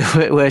else, if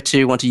they were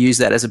to want to use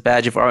that as a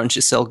badge of origin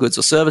to sell goods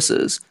or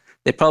services,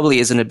 there probably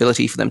is an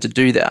ability for them to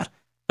do that.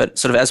 But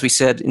sort of as we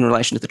said in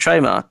relation to the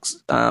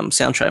trademarks,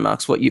 sound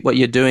trademarks, what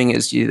you're doing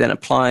is you're then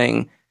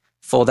applying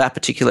for that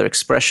particular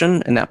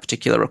expression and that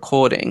particular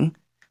recording,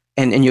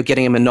 and you're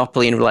getting a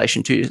monopoly in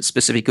relation to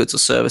specific goods or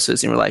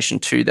services in relation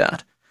to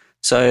that.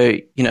 So,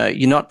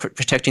 you're not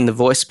protecting the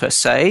voice per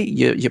se.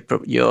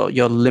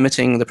 You're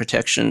limiting the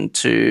protection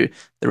to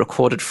the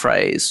recorded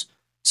phrase.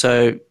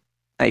 So,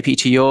 AP,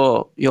 to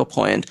your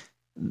point,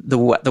 the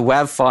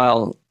WAV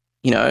file,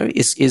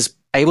 is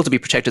able to be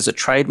protected as a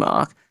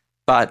trademark,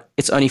 but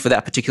it's only for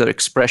that particular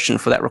expression,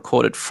 for that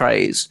recorded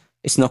phrase.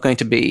 It's not going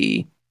to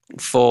be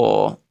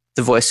for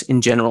the voice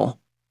in general.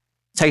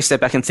 Take a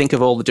step back and think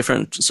of all the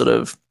different sort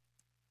of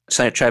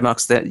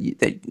trademarks that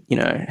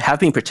have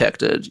been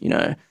protected.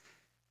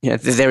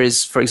 There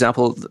is, for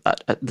example,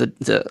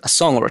 a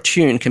song or a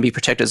tune can be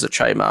protected as a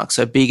trademark.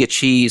 So Bega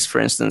Cheese, for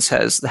instance,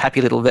 has the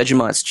Happy Little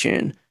Vegemites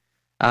tune.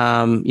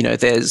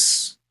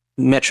 There's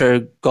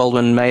Metro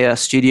Goldwyn Mayer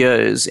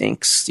Studios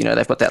Inc.'s,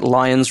 they've got that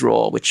Lion's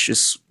Roar, which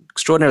is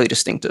extraordinarily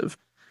distinctive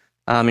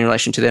in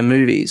relation to their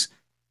movies.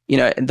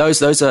 And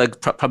those are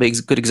probably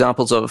good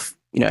examples of,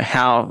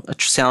 how a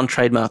sound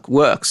trademark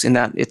works, in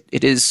that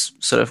it is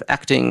sort of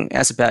acting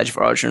as a badge of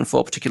origin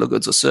for particular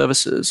goods or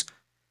services.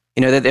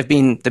 There've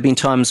been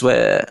times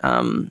where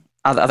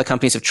other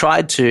companies have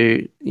tried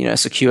to,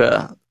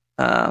 secure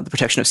the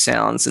protection of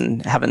sounds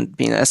and haven't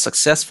been as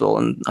successful.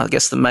 And I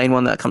guess the main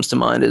one that comes to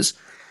mind is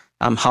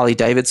Harley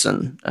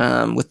Davidson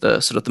with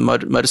the sort of the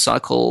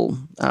motorcycle,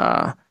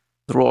 the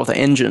roar of the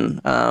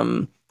engine.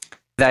 I'm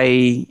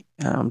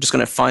just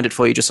going to find it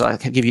for you just so I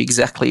can give you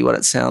exactly what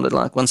it sounded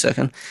like. 1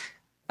 second.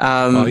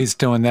 While he's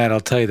doing that, I'll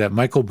tell you that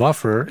Michael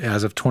Buffer,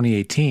 as of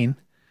 2018,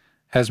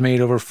 has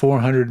made over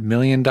 $400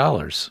 million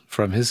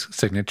from his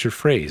signature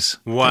phrase.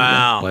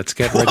 Wow. Let's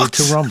get ready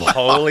to rumble.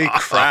 Holy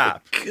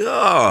crap.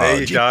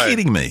 God, you're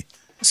kidding me.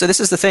 So this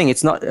is the thing.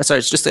 It's not. Sorry.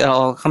 It's just.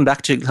 I'll come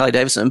back to Harley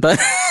Davidson, but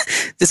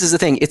this is the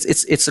thing.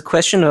 It's a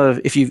question of,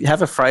 if you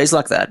have a phrase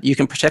like that, you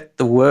can protect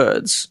the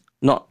words,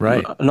 not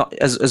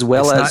as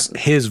well as not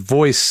his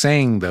voice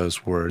saying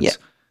those words. Yeah.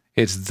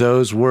 It's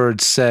those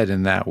words said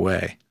in that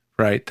way,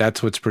 right?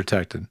 That's what's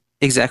protected.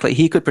 Exactly.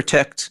 He could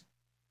protect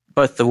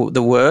both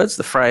the words,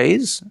 the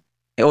phrase,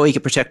 or he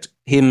could protect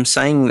him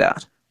saying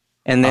that.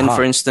 And then,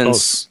 for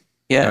instance,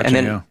 Gotcha, and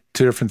then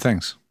two different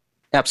things.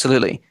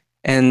 Absolutely.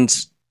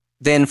 And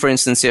then, for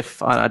instance,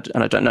 if I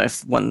don't know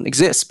if one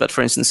exists, but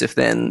for instance, if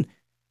then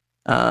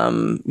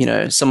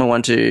someone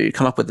wanted to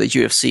come up with a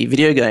UFC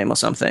video game or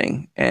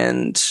something,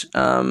 and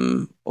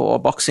or a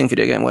boxing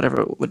video game,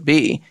 whatever it would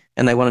be,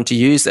 and they wanted to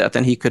use that,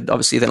 then he could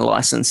obviously then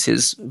license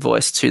his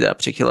voice to that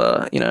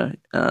particular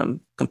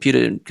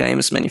computer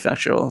games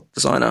manufacturer or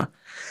designer.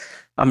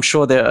 I'm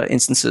sure there are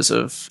instances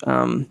of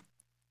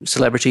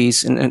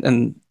celebrities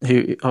and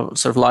who are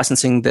sort of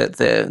licensing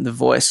the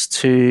voice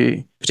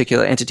to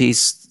particular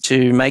entities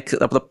to make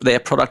their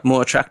product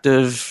more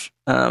attractive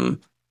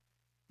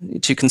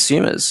to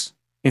consumers.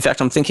 In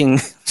fact, I'm thinking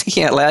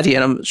out loud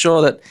here, and I'm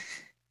sure that,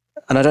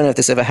 and I don't know if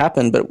this ever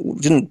happened, but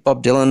didn't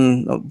Bob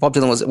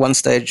Dylan was at one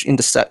stage in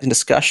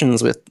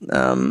discussions with it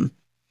was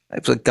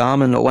a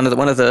Garmin or one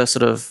of the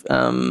sort of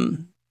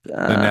the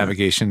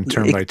navigation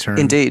turn by turn.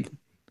 Indeed.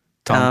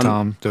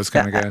 Tom, those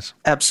kind of guys.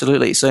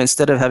 Absolutely. So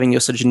instead of having your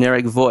sort of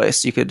generic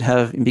voice, you could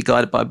be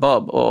guided by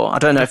Bob, or I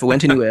don't know if it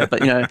went anywhere,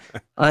 but I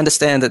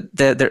understand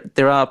that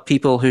there are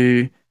people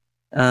who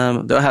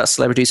there are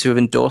celebrities who have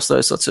endorsed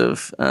those sorts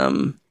of.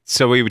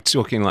 So we were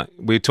talking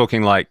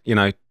like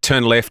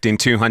turn left in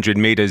 200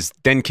 meters,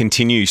 then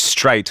continue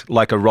straight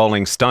like a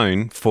rolling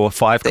stone for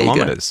 5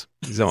 kilometers.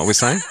 Is that what we're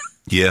saying?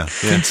 Yeah.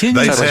 Continue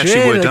They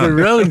actually were like done. a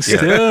rolling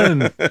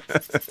stone.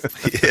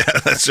 Yeah,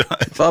 that's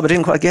right. Bob, I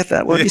didn't quite get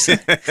that. What did you say?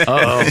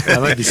 I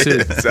might be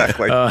sued.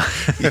 Exactly. No,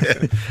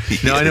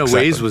 I know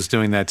exactly. Waze was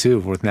doing that too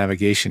with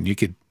navigation.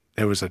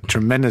 There was a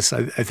tremendous.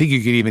 I think you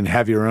could even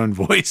have your own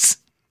voice.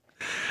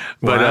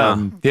 But Wow.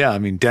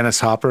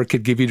 Dennis Hopper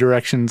could give you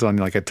directions on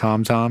like a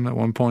TomTom at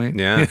one point.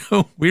 Yeah.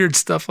 Weird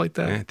stuff like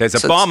that. Yeah.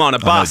 There's a bomb on a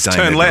bus.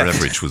 Turn left.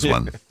 Everidge was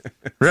one.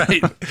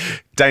 Right.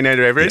 Dame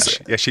Edna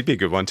Everidge. Yeah, she'd be a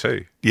good one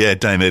too. Yeah,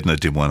 Dame Edna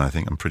did one, I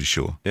think. I'm pretty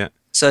sure. Yeah.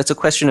 So it's a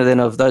question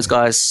of those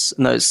guys,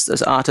 and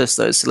those artists,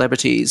 those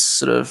celebrities,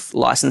 sort of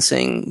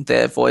licensing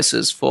their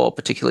voices for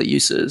particular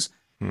uses.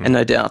 And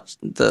no doubt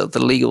the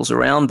legals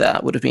around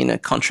that would have been a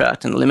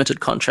contract, and a limited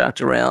contract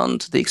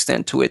around the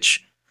extent to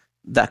which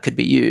that could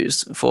be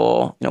used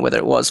for, whether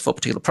it was for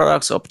particular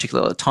products or a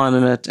particular time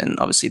limit, and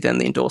obviously then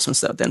the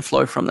endorsements that would then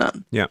flow from that.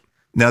 Yeah.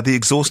 Now, the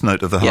exhaust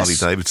note of the Yes.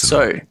 Harley Davidson.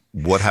 So-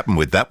 what happened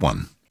with that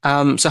one?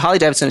 So Harley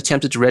Davidson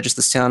attempted to register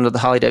the sound of the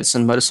Harley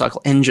Davidson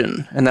motorcycle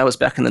engine, and that was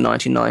back in the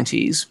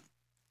 1990s.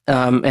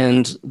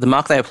 And the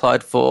mark they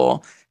applied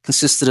for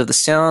consisted of the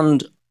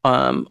sound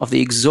of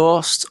the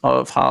exhaust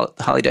of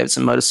Harley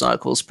Davidson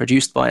motorcycles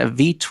produced by a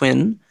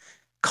V-twin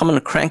common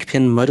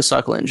crankpin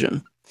motorcycle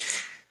engine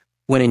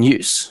when in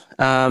use.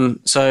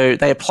 So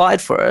they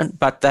applied for it,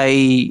 but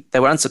they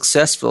were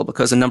unsuccessful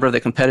because a number of their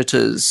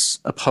competitors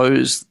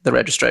opposed the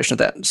registration of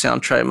that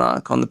sound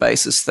trademark on the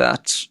basis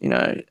that,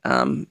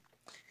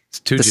 It's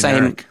too the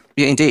generic. same.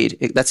 Yeah,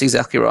 indeed. That's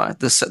exactly right.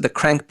 The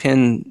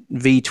crankpin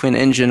V-twin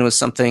engine was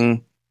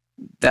something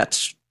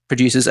that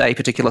produces a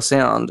particular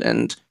sound,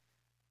 and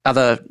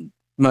other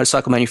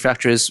motorcycle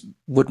manufacturers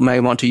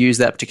may want to use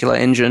that particular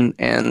engine,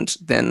 and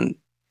then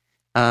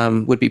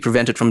would be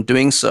prevented from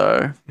doing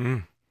so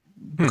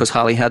because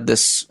Harley had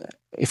this,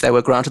 if they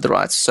were granted the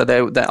rights. So they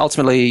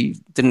ultimately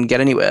didn't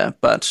get anywhere,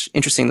 but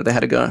interesting that they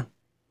had to go.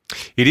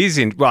 It is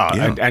and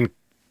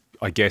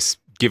I guess,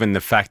 given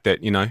the fact that,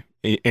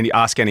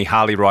 ask any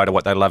Harley rider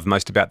what they love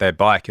most about their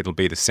bike, it'll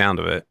be the sound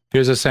of it.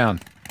 Here's a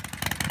sound.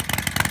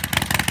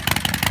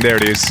 There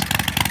it is.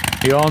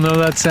 You all know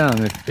that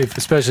sound,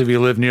 especially if you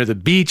live near the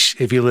beach,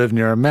 if you live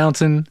near a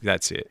mountain.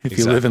 That's it. If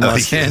you live in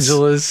Los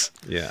Angeles.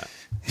 Yeah.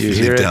 You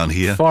hear down it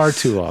here far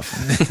too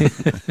often.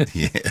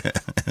 Yeah.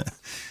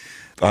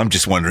 I'm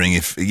just wondering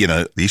if,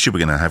 the issue we're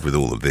going to have with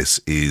all of this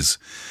is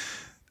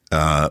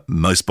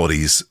most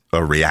bodies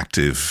are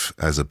reactive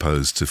as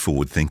opposed to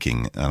forward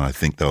thinking. And I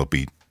think they'll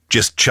be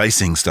just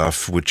chasing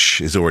stuff which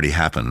has already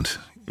happened,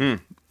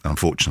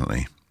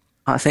 unfortunately.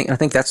 I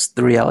think that's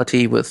the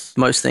reality with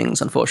most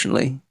things,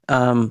 unfortunately.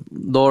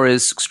 Law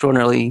is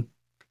extraordinarily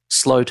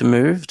slow to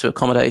move to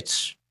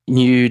accommodate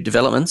new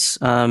developments.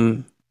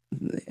 And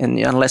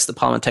unless the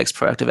Parliament takes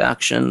proactive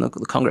action, the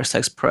Congress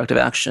takes proactive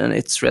action,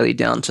 it's really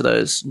down to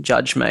those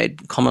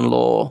judge-made common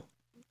law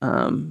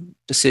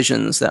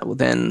decisions that will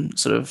then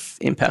sort of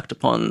impact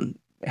upon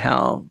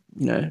how,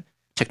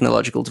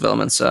 technological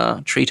developments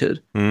are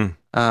treated. And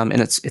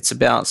it's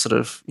about sort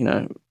of,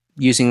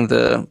 using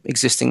the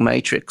existing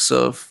matrix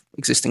of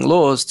existing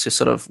laws to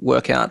sort of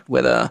work out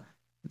whether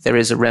there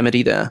is a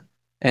remedy there.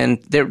 And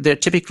there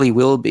typically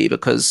will be,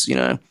 because,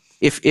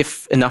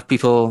 if enough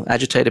people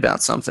agitate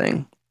about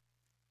something,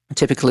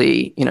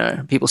 typically,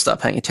 people start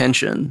paying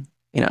attention,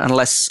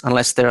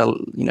 unless there are,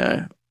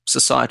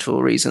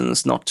 societal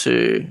reasons not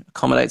to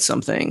accommodate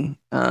something,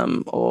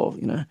 or,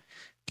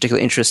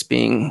 particular interests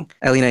being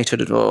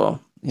alienated or,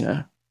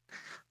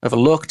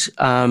 overlooked,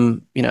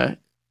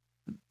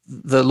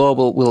 the law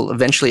will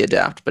eventually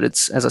adapt, but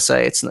it's, as I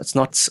say, it's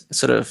not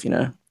sort of,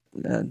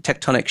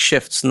 tectonic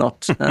shifts,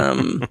 not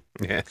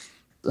yeah.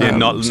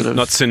 Not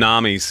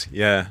tsunamis.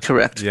 Yeah.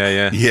 Correct.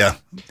 Yeah.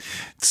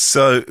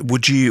 So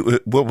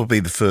what would be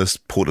the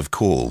first port of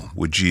call?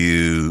 Would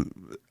you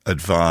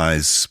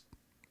advise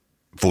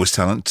voice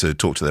talent to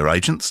talk to their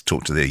agents,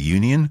 talk to their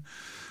union,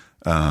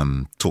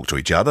 talk to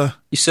each other?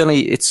 It's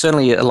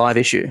certainly a live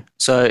issue.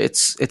 So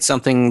it's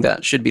something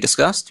that should be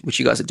discussed, which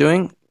you guys are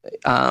doing.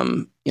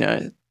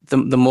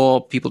 The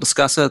more people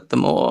discuss it, the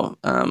more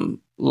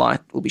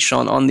light will be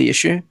shone on the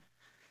issue.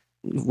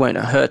 It won't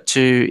hurt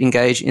to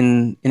engage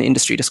in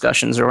industry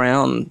discussions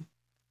around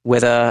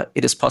whether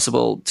it is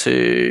possible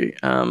to,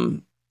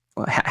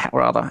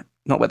 rather,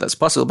 not whether it's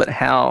possible, but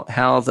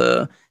how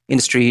the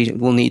industry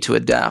will need to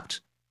adapt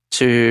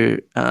to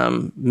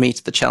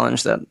meet the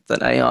challenge that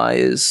AI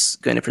is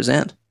going to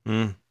present.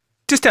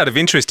 Just out of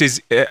interest,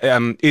 is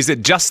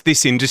it just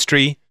this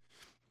industry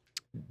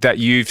that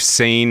you've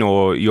seen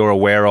or you're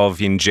aware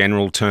of in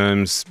general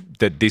terms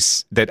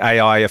that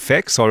AI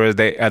affects, or are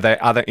there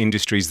other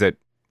industries that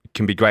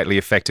can be greatly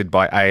affected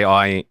by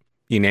AI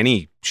in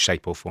any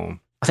shape or form?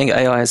 I think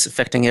AI is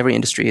affecting every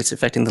industry. It's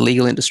affecting the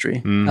legal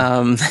industry.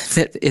 Oh,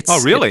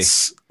 really?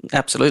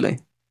 Absolutely.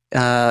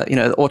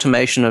 The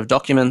automation of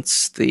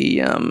documents.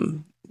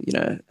 There's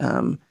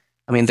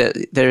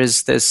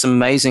some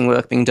amazing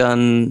work being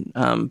done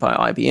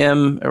by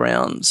IBM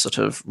around sort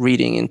of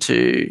reading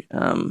into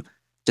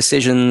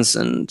decisions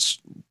and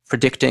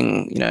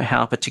predicting,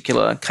 how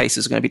particular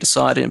cases are going to be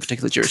decided in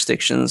particular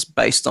jurisdictions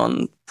based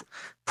on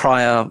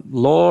prior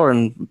law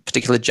and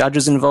particular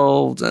judges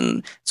involved.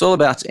 And it's all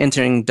about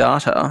entering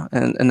data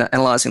and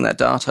analyzing that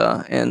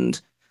data.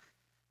 And,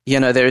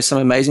 there is some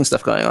amazing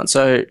stuff going on.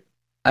 So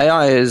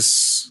AI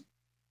is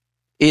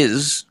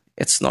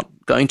it's not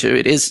going to,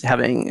 it is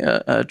having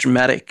a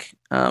dramatic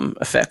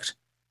effect.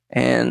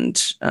 And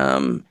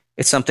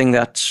it's something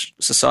that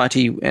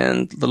society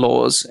and the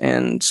laws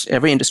and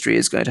every industry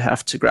is going to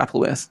have to grapple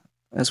with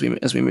as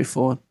we move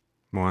forward.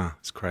 Wow,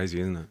 it's crazy,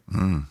 isn't it?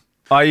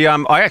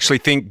 I actually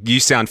think you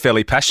sound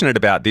fairly passionate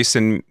about this,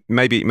 and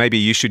maybe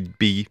we should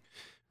be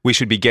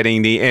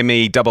getting the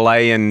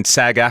MEAA and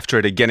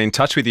SAG-AFTRA to get in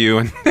touch with you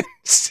and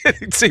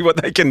see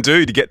what they can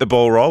do to get the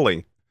ball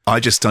rolling. I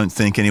just don't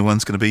think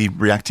anyone's going to be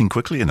reacting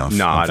quickly enough.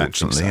 No, I don't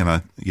think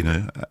so.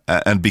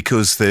 And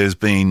because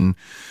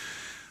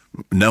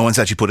no one's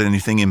actually put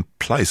anything in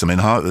place. I mean,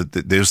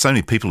 there's so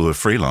many people who are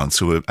freelance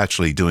who are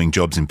actually doing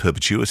jobs in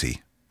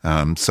perpetuity.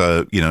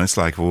 So, it's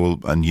like, well,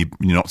 and you're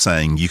not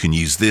saying you can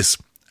use this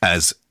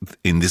as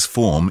in this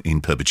form in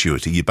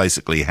perpetuity. You're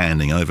basically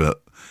handing over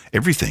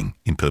everything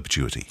in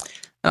perpetuity.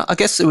 I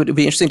guess it would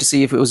be interesting to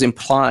see if it was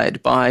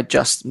implied by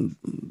just,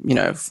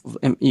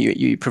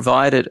 you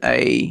provided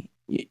a,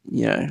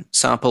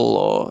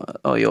 sample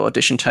or your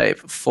audition tape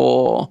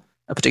for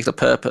a particular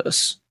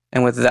purpose,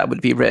 and whether that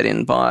would be read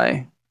in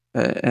by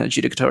an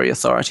adjudicatory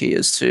authority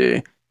as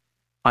to,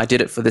 I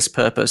did it for this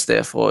purpose,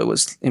 therefore it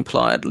was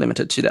implied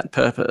limited to that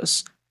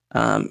purpose.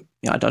 I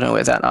don't know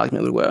where that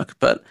argument would work,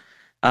 but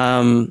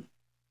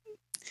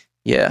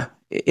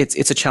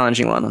it's a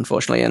challenging one,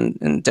 unfortunately,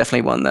 and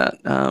definitely one that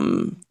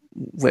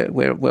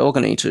we're all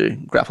going to need to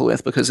grapple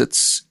with, because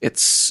it's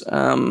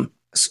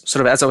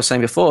sort of, as I was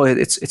saying before,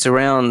 it's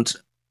around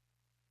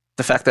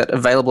the fact that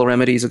available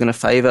remedies are going to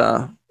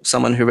favour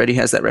someone who already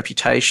has that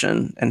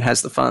reputation and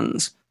has the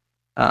funds.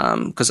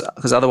 Because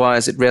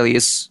otherwise it really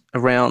is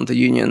around the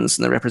unions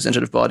and the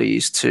representative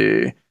bodies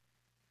to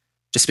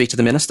speak to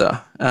the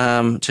minister,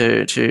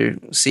 to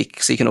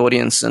seek an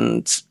audience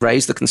and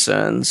raise the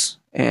concerns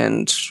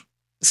and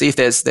see if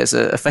there's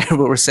a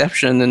favourable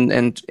reception,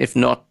 and if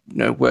not,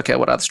 work out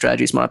what other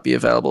strategies might be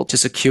available to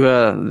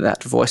secure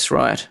that voice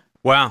right.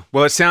 Wow.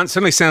 Well, it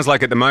certainly sounds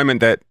like at the moment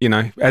that,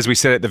 as we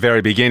said at the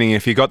very beginning,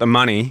 if you got the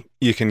money,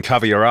 you can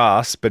cover your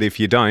ass, but if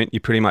you don't,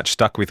 you're pretty much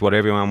stuck with what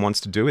everyone wants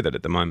to do with it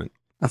at the moment.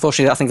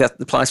 Unfortunately, I think that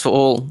applies for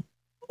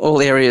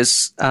all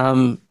areas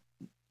of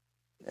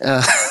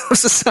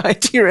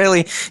society.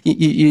 Really,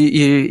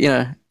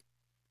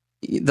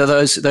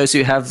 those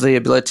who have the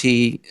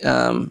ability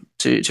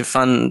to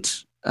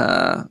fund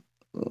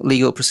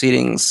legal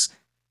proceedings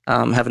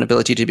have an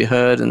ability to be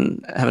heard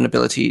and have an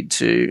ability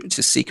to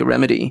seek a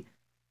remedy.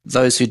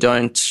 Those who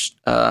don't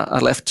are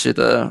left to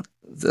the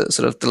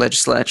sort of the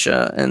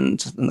legislature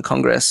and the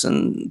Congress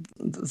and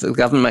the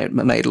government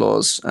made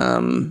laws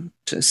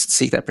to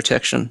seek that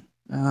protection.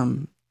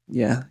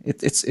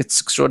 It's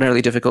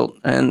extraordinarily difficult,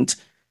 and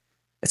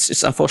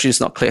it's unfortunately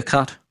it's not clear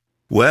cut.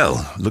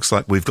 Well, looks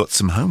like we've got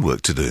some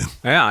homework to do.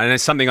 Yeah, and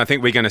it's something I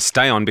think we're going to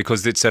stay on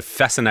because it's a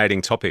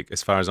fascinating topic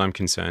as far as I'm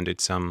concerned.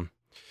 It's and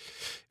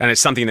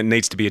it's something that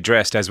needs to be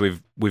addressed, as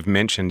we've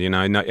mentioned.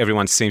 Not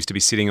everyone seems to be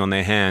sitting on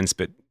their hands,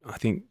 but I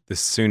think the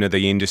sooner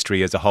the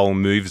industry as a whole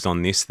moves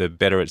on this, the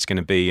better it's going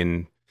to be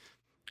in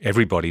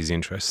everybody's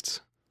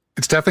interests.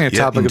 It's definitely a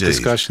topic of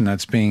discussion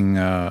that's being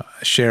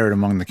shared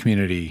among the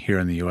community here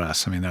in the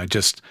U.S. I mean, I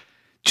just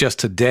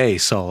today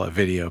saw a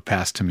video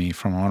passed to me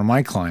from one of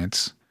my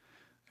clients.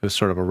 It was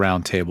sort of a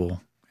round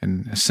table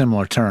in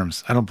similar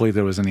terms. I don't believe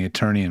there was any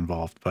attorney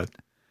involved, but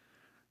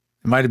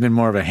it might have been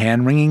more of a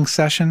hand-wringing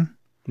session.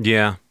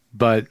 Yeah.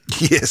 But,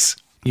 yes,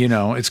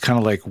 it's kind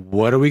of like,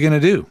 what are we going to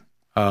do?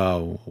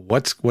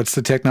 What's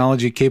the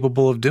technology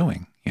capable of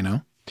doing,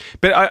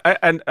 But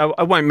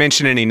I won't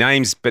mention any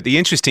names, but the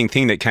interesting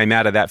thing that came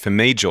out of that for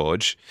me,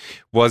 George,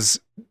 was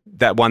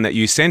that one that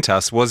you sent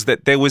us, was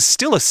that there was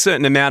still a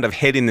certain amount of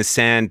head in the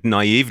sand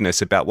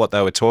naiveness about what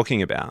they were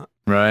talking about.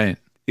 Right.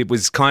 It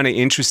was kind of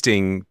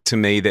interesting to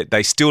me that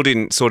they still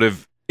didn't sort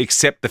of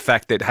accept the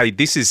fact that, hey,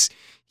 this is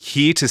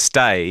here to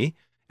stay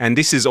and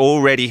this is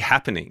already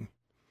happening.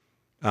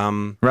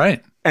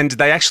 Right. And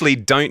they actually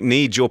don't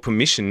need your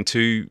permission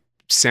to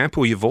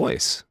sample your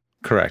voice.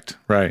 Correct.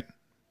 Right.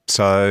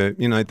 So,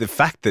 the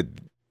fact that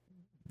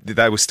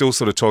they were still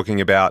sort of talking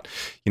about,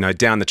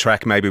 down the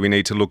track, maybe we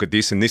need to look at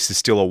this and this is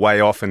still a way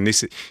off and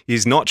this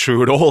is not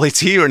true at all. It's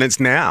here and it's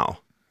now.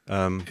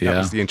 That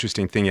was the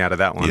interesting thing out of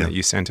that one that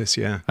you sent us,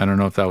 I don't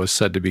know if that was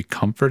said to be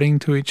comforting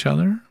to each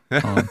other.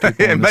 Maybe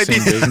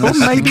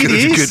it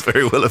is. Could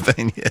very well have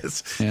been,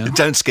 yes. Yeah.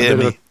 Don't scare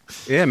me.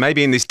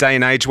 Maybe in this day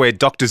and age where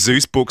Dr.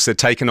 Seuss books are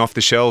taken off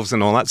the shelves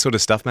and all that sort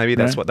of stuff, maybe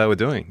that's what they were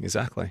doing.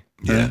 Exactly.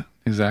 Yeah,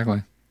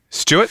 exactly.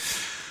 Stuart,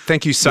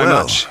 thank you so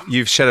much.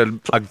 You've shed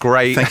a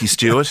great... Thank you,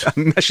 Stuart.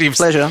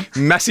 Pleasure.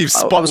 Massive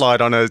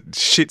spotlight on a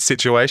shit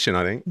situation,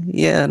 I think.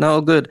 Yeah,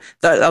 no, good.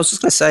 I was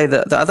just going to say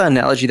that the other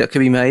analogy that could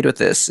be made with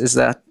this is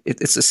that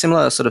it's a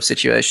similar sort of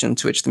situation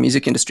to which the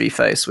music industry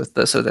faced with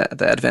the sort of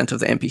the advent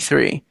of the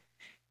MP3.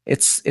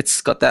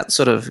 It's got that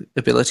sort of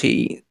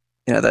ability,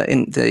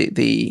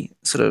 the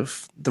sort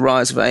of the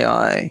rise of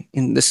AI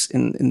in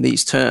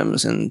these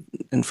terms, and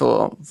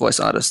for voice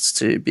artists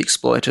to be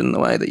exploited in the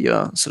way that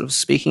you're sort of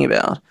speaking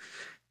about.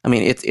 I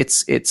mean,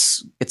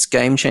 it's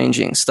game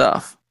changing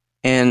stuff,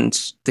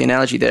 and the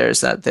analogy there is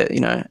that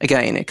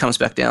again, it comes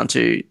back down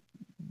to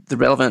the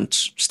relevant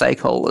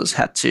stakeholders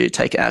had to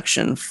take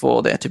action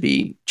for there to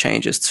be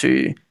changes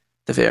to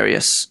the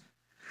various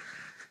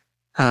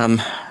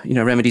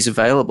remedies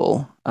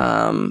available.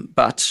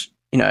 But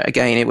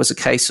again, it was a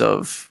case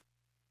of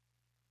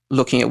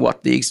looking at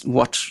what the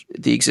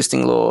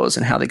existing laws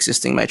and how the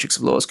existing matrix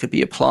of laws could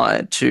be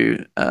applied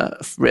to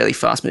a really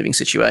fast moving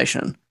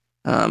situation.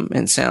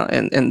 That's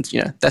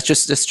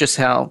just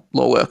how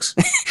law works.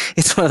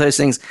 It's one of those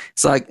things.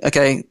 It's like,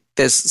 okay,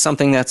 there's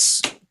something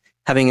that's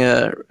having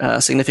a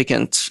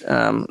significant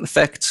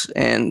effect,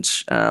 and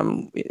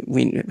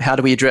how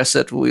do we address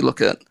it? We look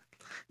at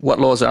what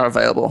laws are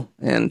available,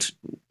 and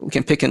we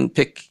can pick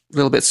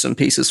little bits and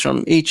pieces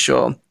from each,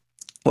 or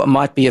what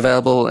might be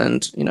available,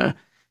 and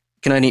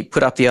can only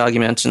put up the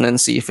argument and then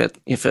see if it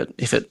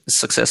is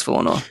successful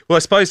or not. Well, I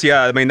suppose,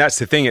 I mean, that's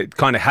the thing. It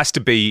kind of has to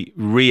be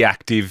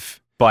reactive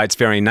by its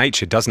very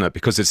nature, doesn't it?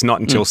 Because it's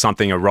not until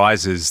something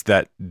arises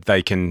that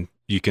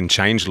you can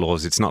change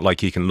laws. It's not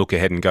like you can look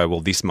ahead and go,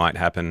 well, this might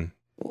happen.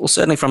 Well,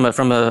 certainly from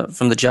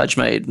the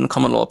judge-made and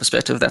common law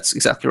perspective, that's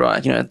exactly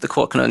right. The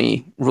court can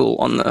only rule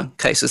on the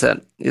cases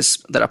that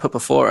are put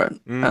before it.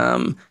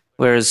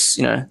 Whereas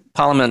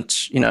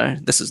Parliament,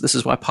 this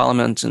is why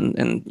Parliament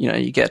and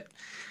you get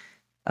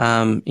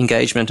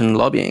engagement and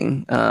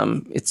lobbying.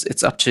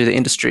 It's up to the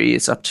industry,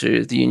 it's up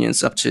to the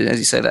unions, up to, as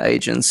you say, the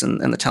agents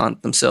and the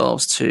talent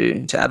themselves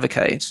to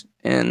advocate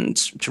and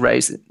to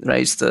raise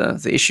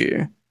the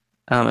issue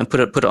and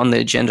put it on the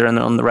agenda and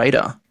on the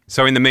radar.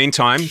 So in the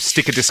meantime,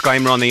 stick a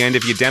disclaimer on the end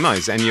of your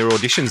demos and your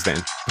auditions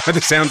then, by the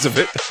sounds of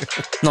it.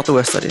 Not the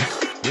worst idea.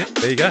 Yeah,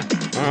 there you go.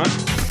 All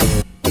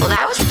right. Well,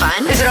 that was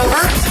fun. Is it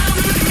over?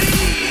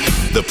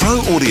 The Pro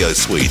Audio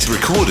Suite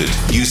recorded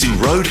using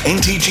Rode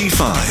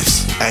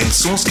NTG5s and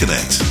Source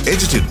Connect.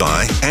 Edited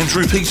by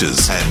Andrew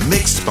Peters and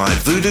mixed by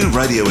Voodoo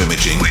Radio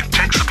Imaging with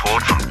tech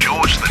support from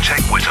George the Tech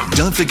Whittam.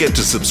 Don't forget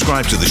to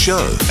subscribe to the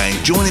show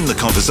and join in the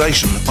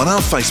conversation on our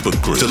Facebook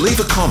group. To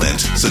leave a comment,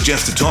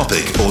 suggest a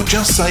topic, or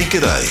just say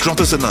g'day, drop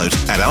us a note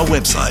at our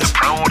website,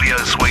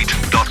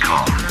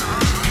 theproaudiosuite.com.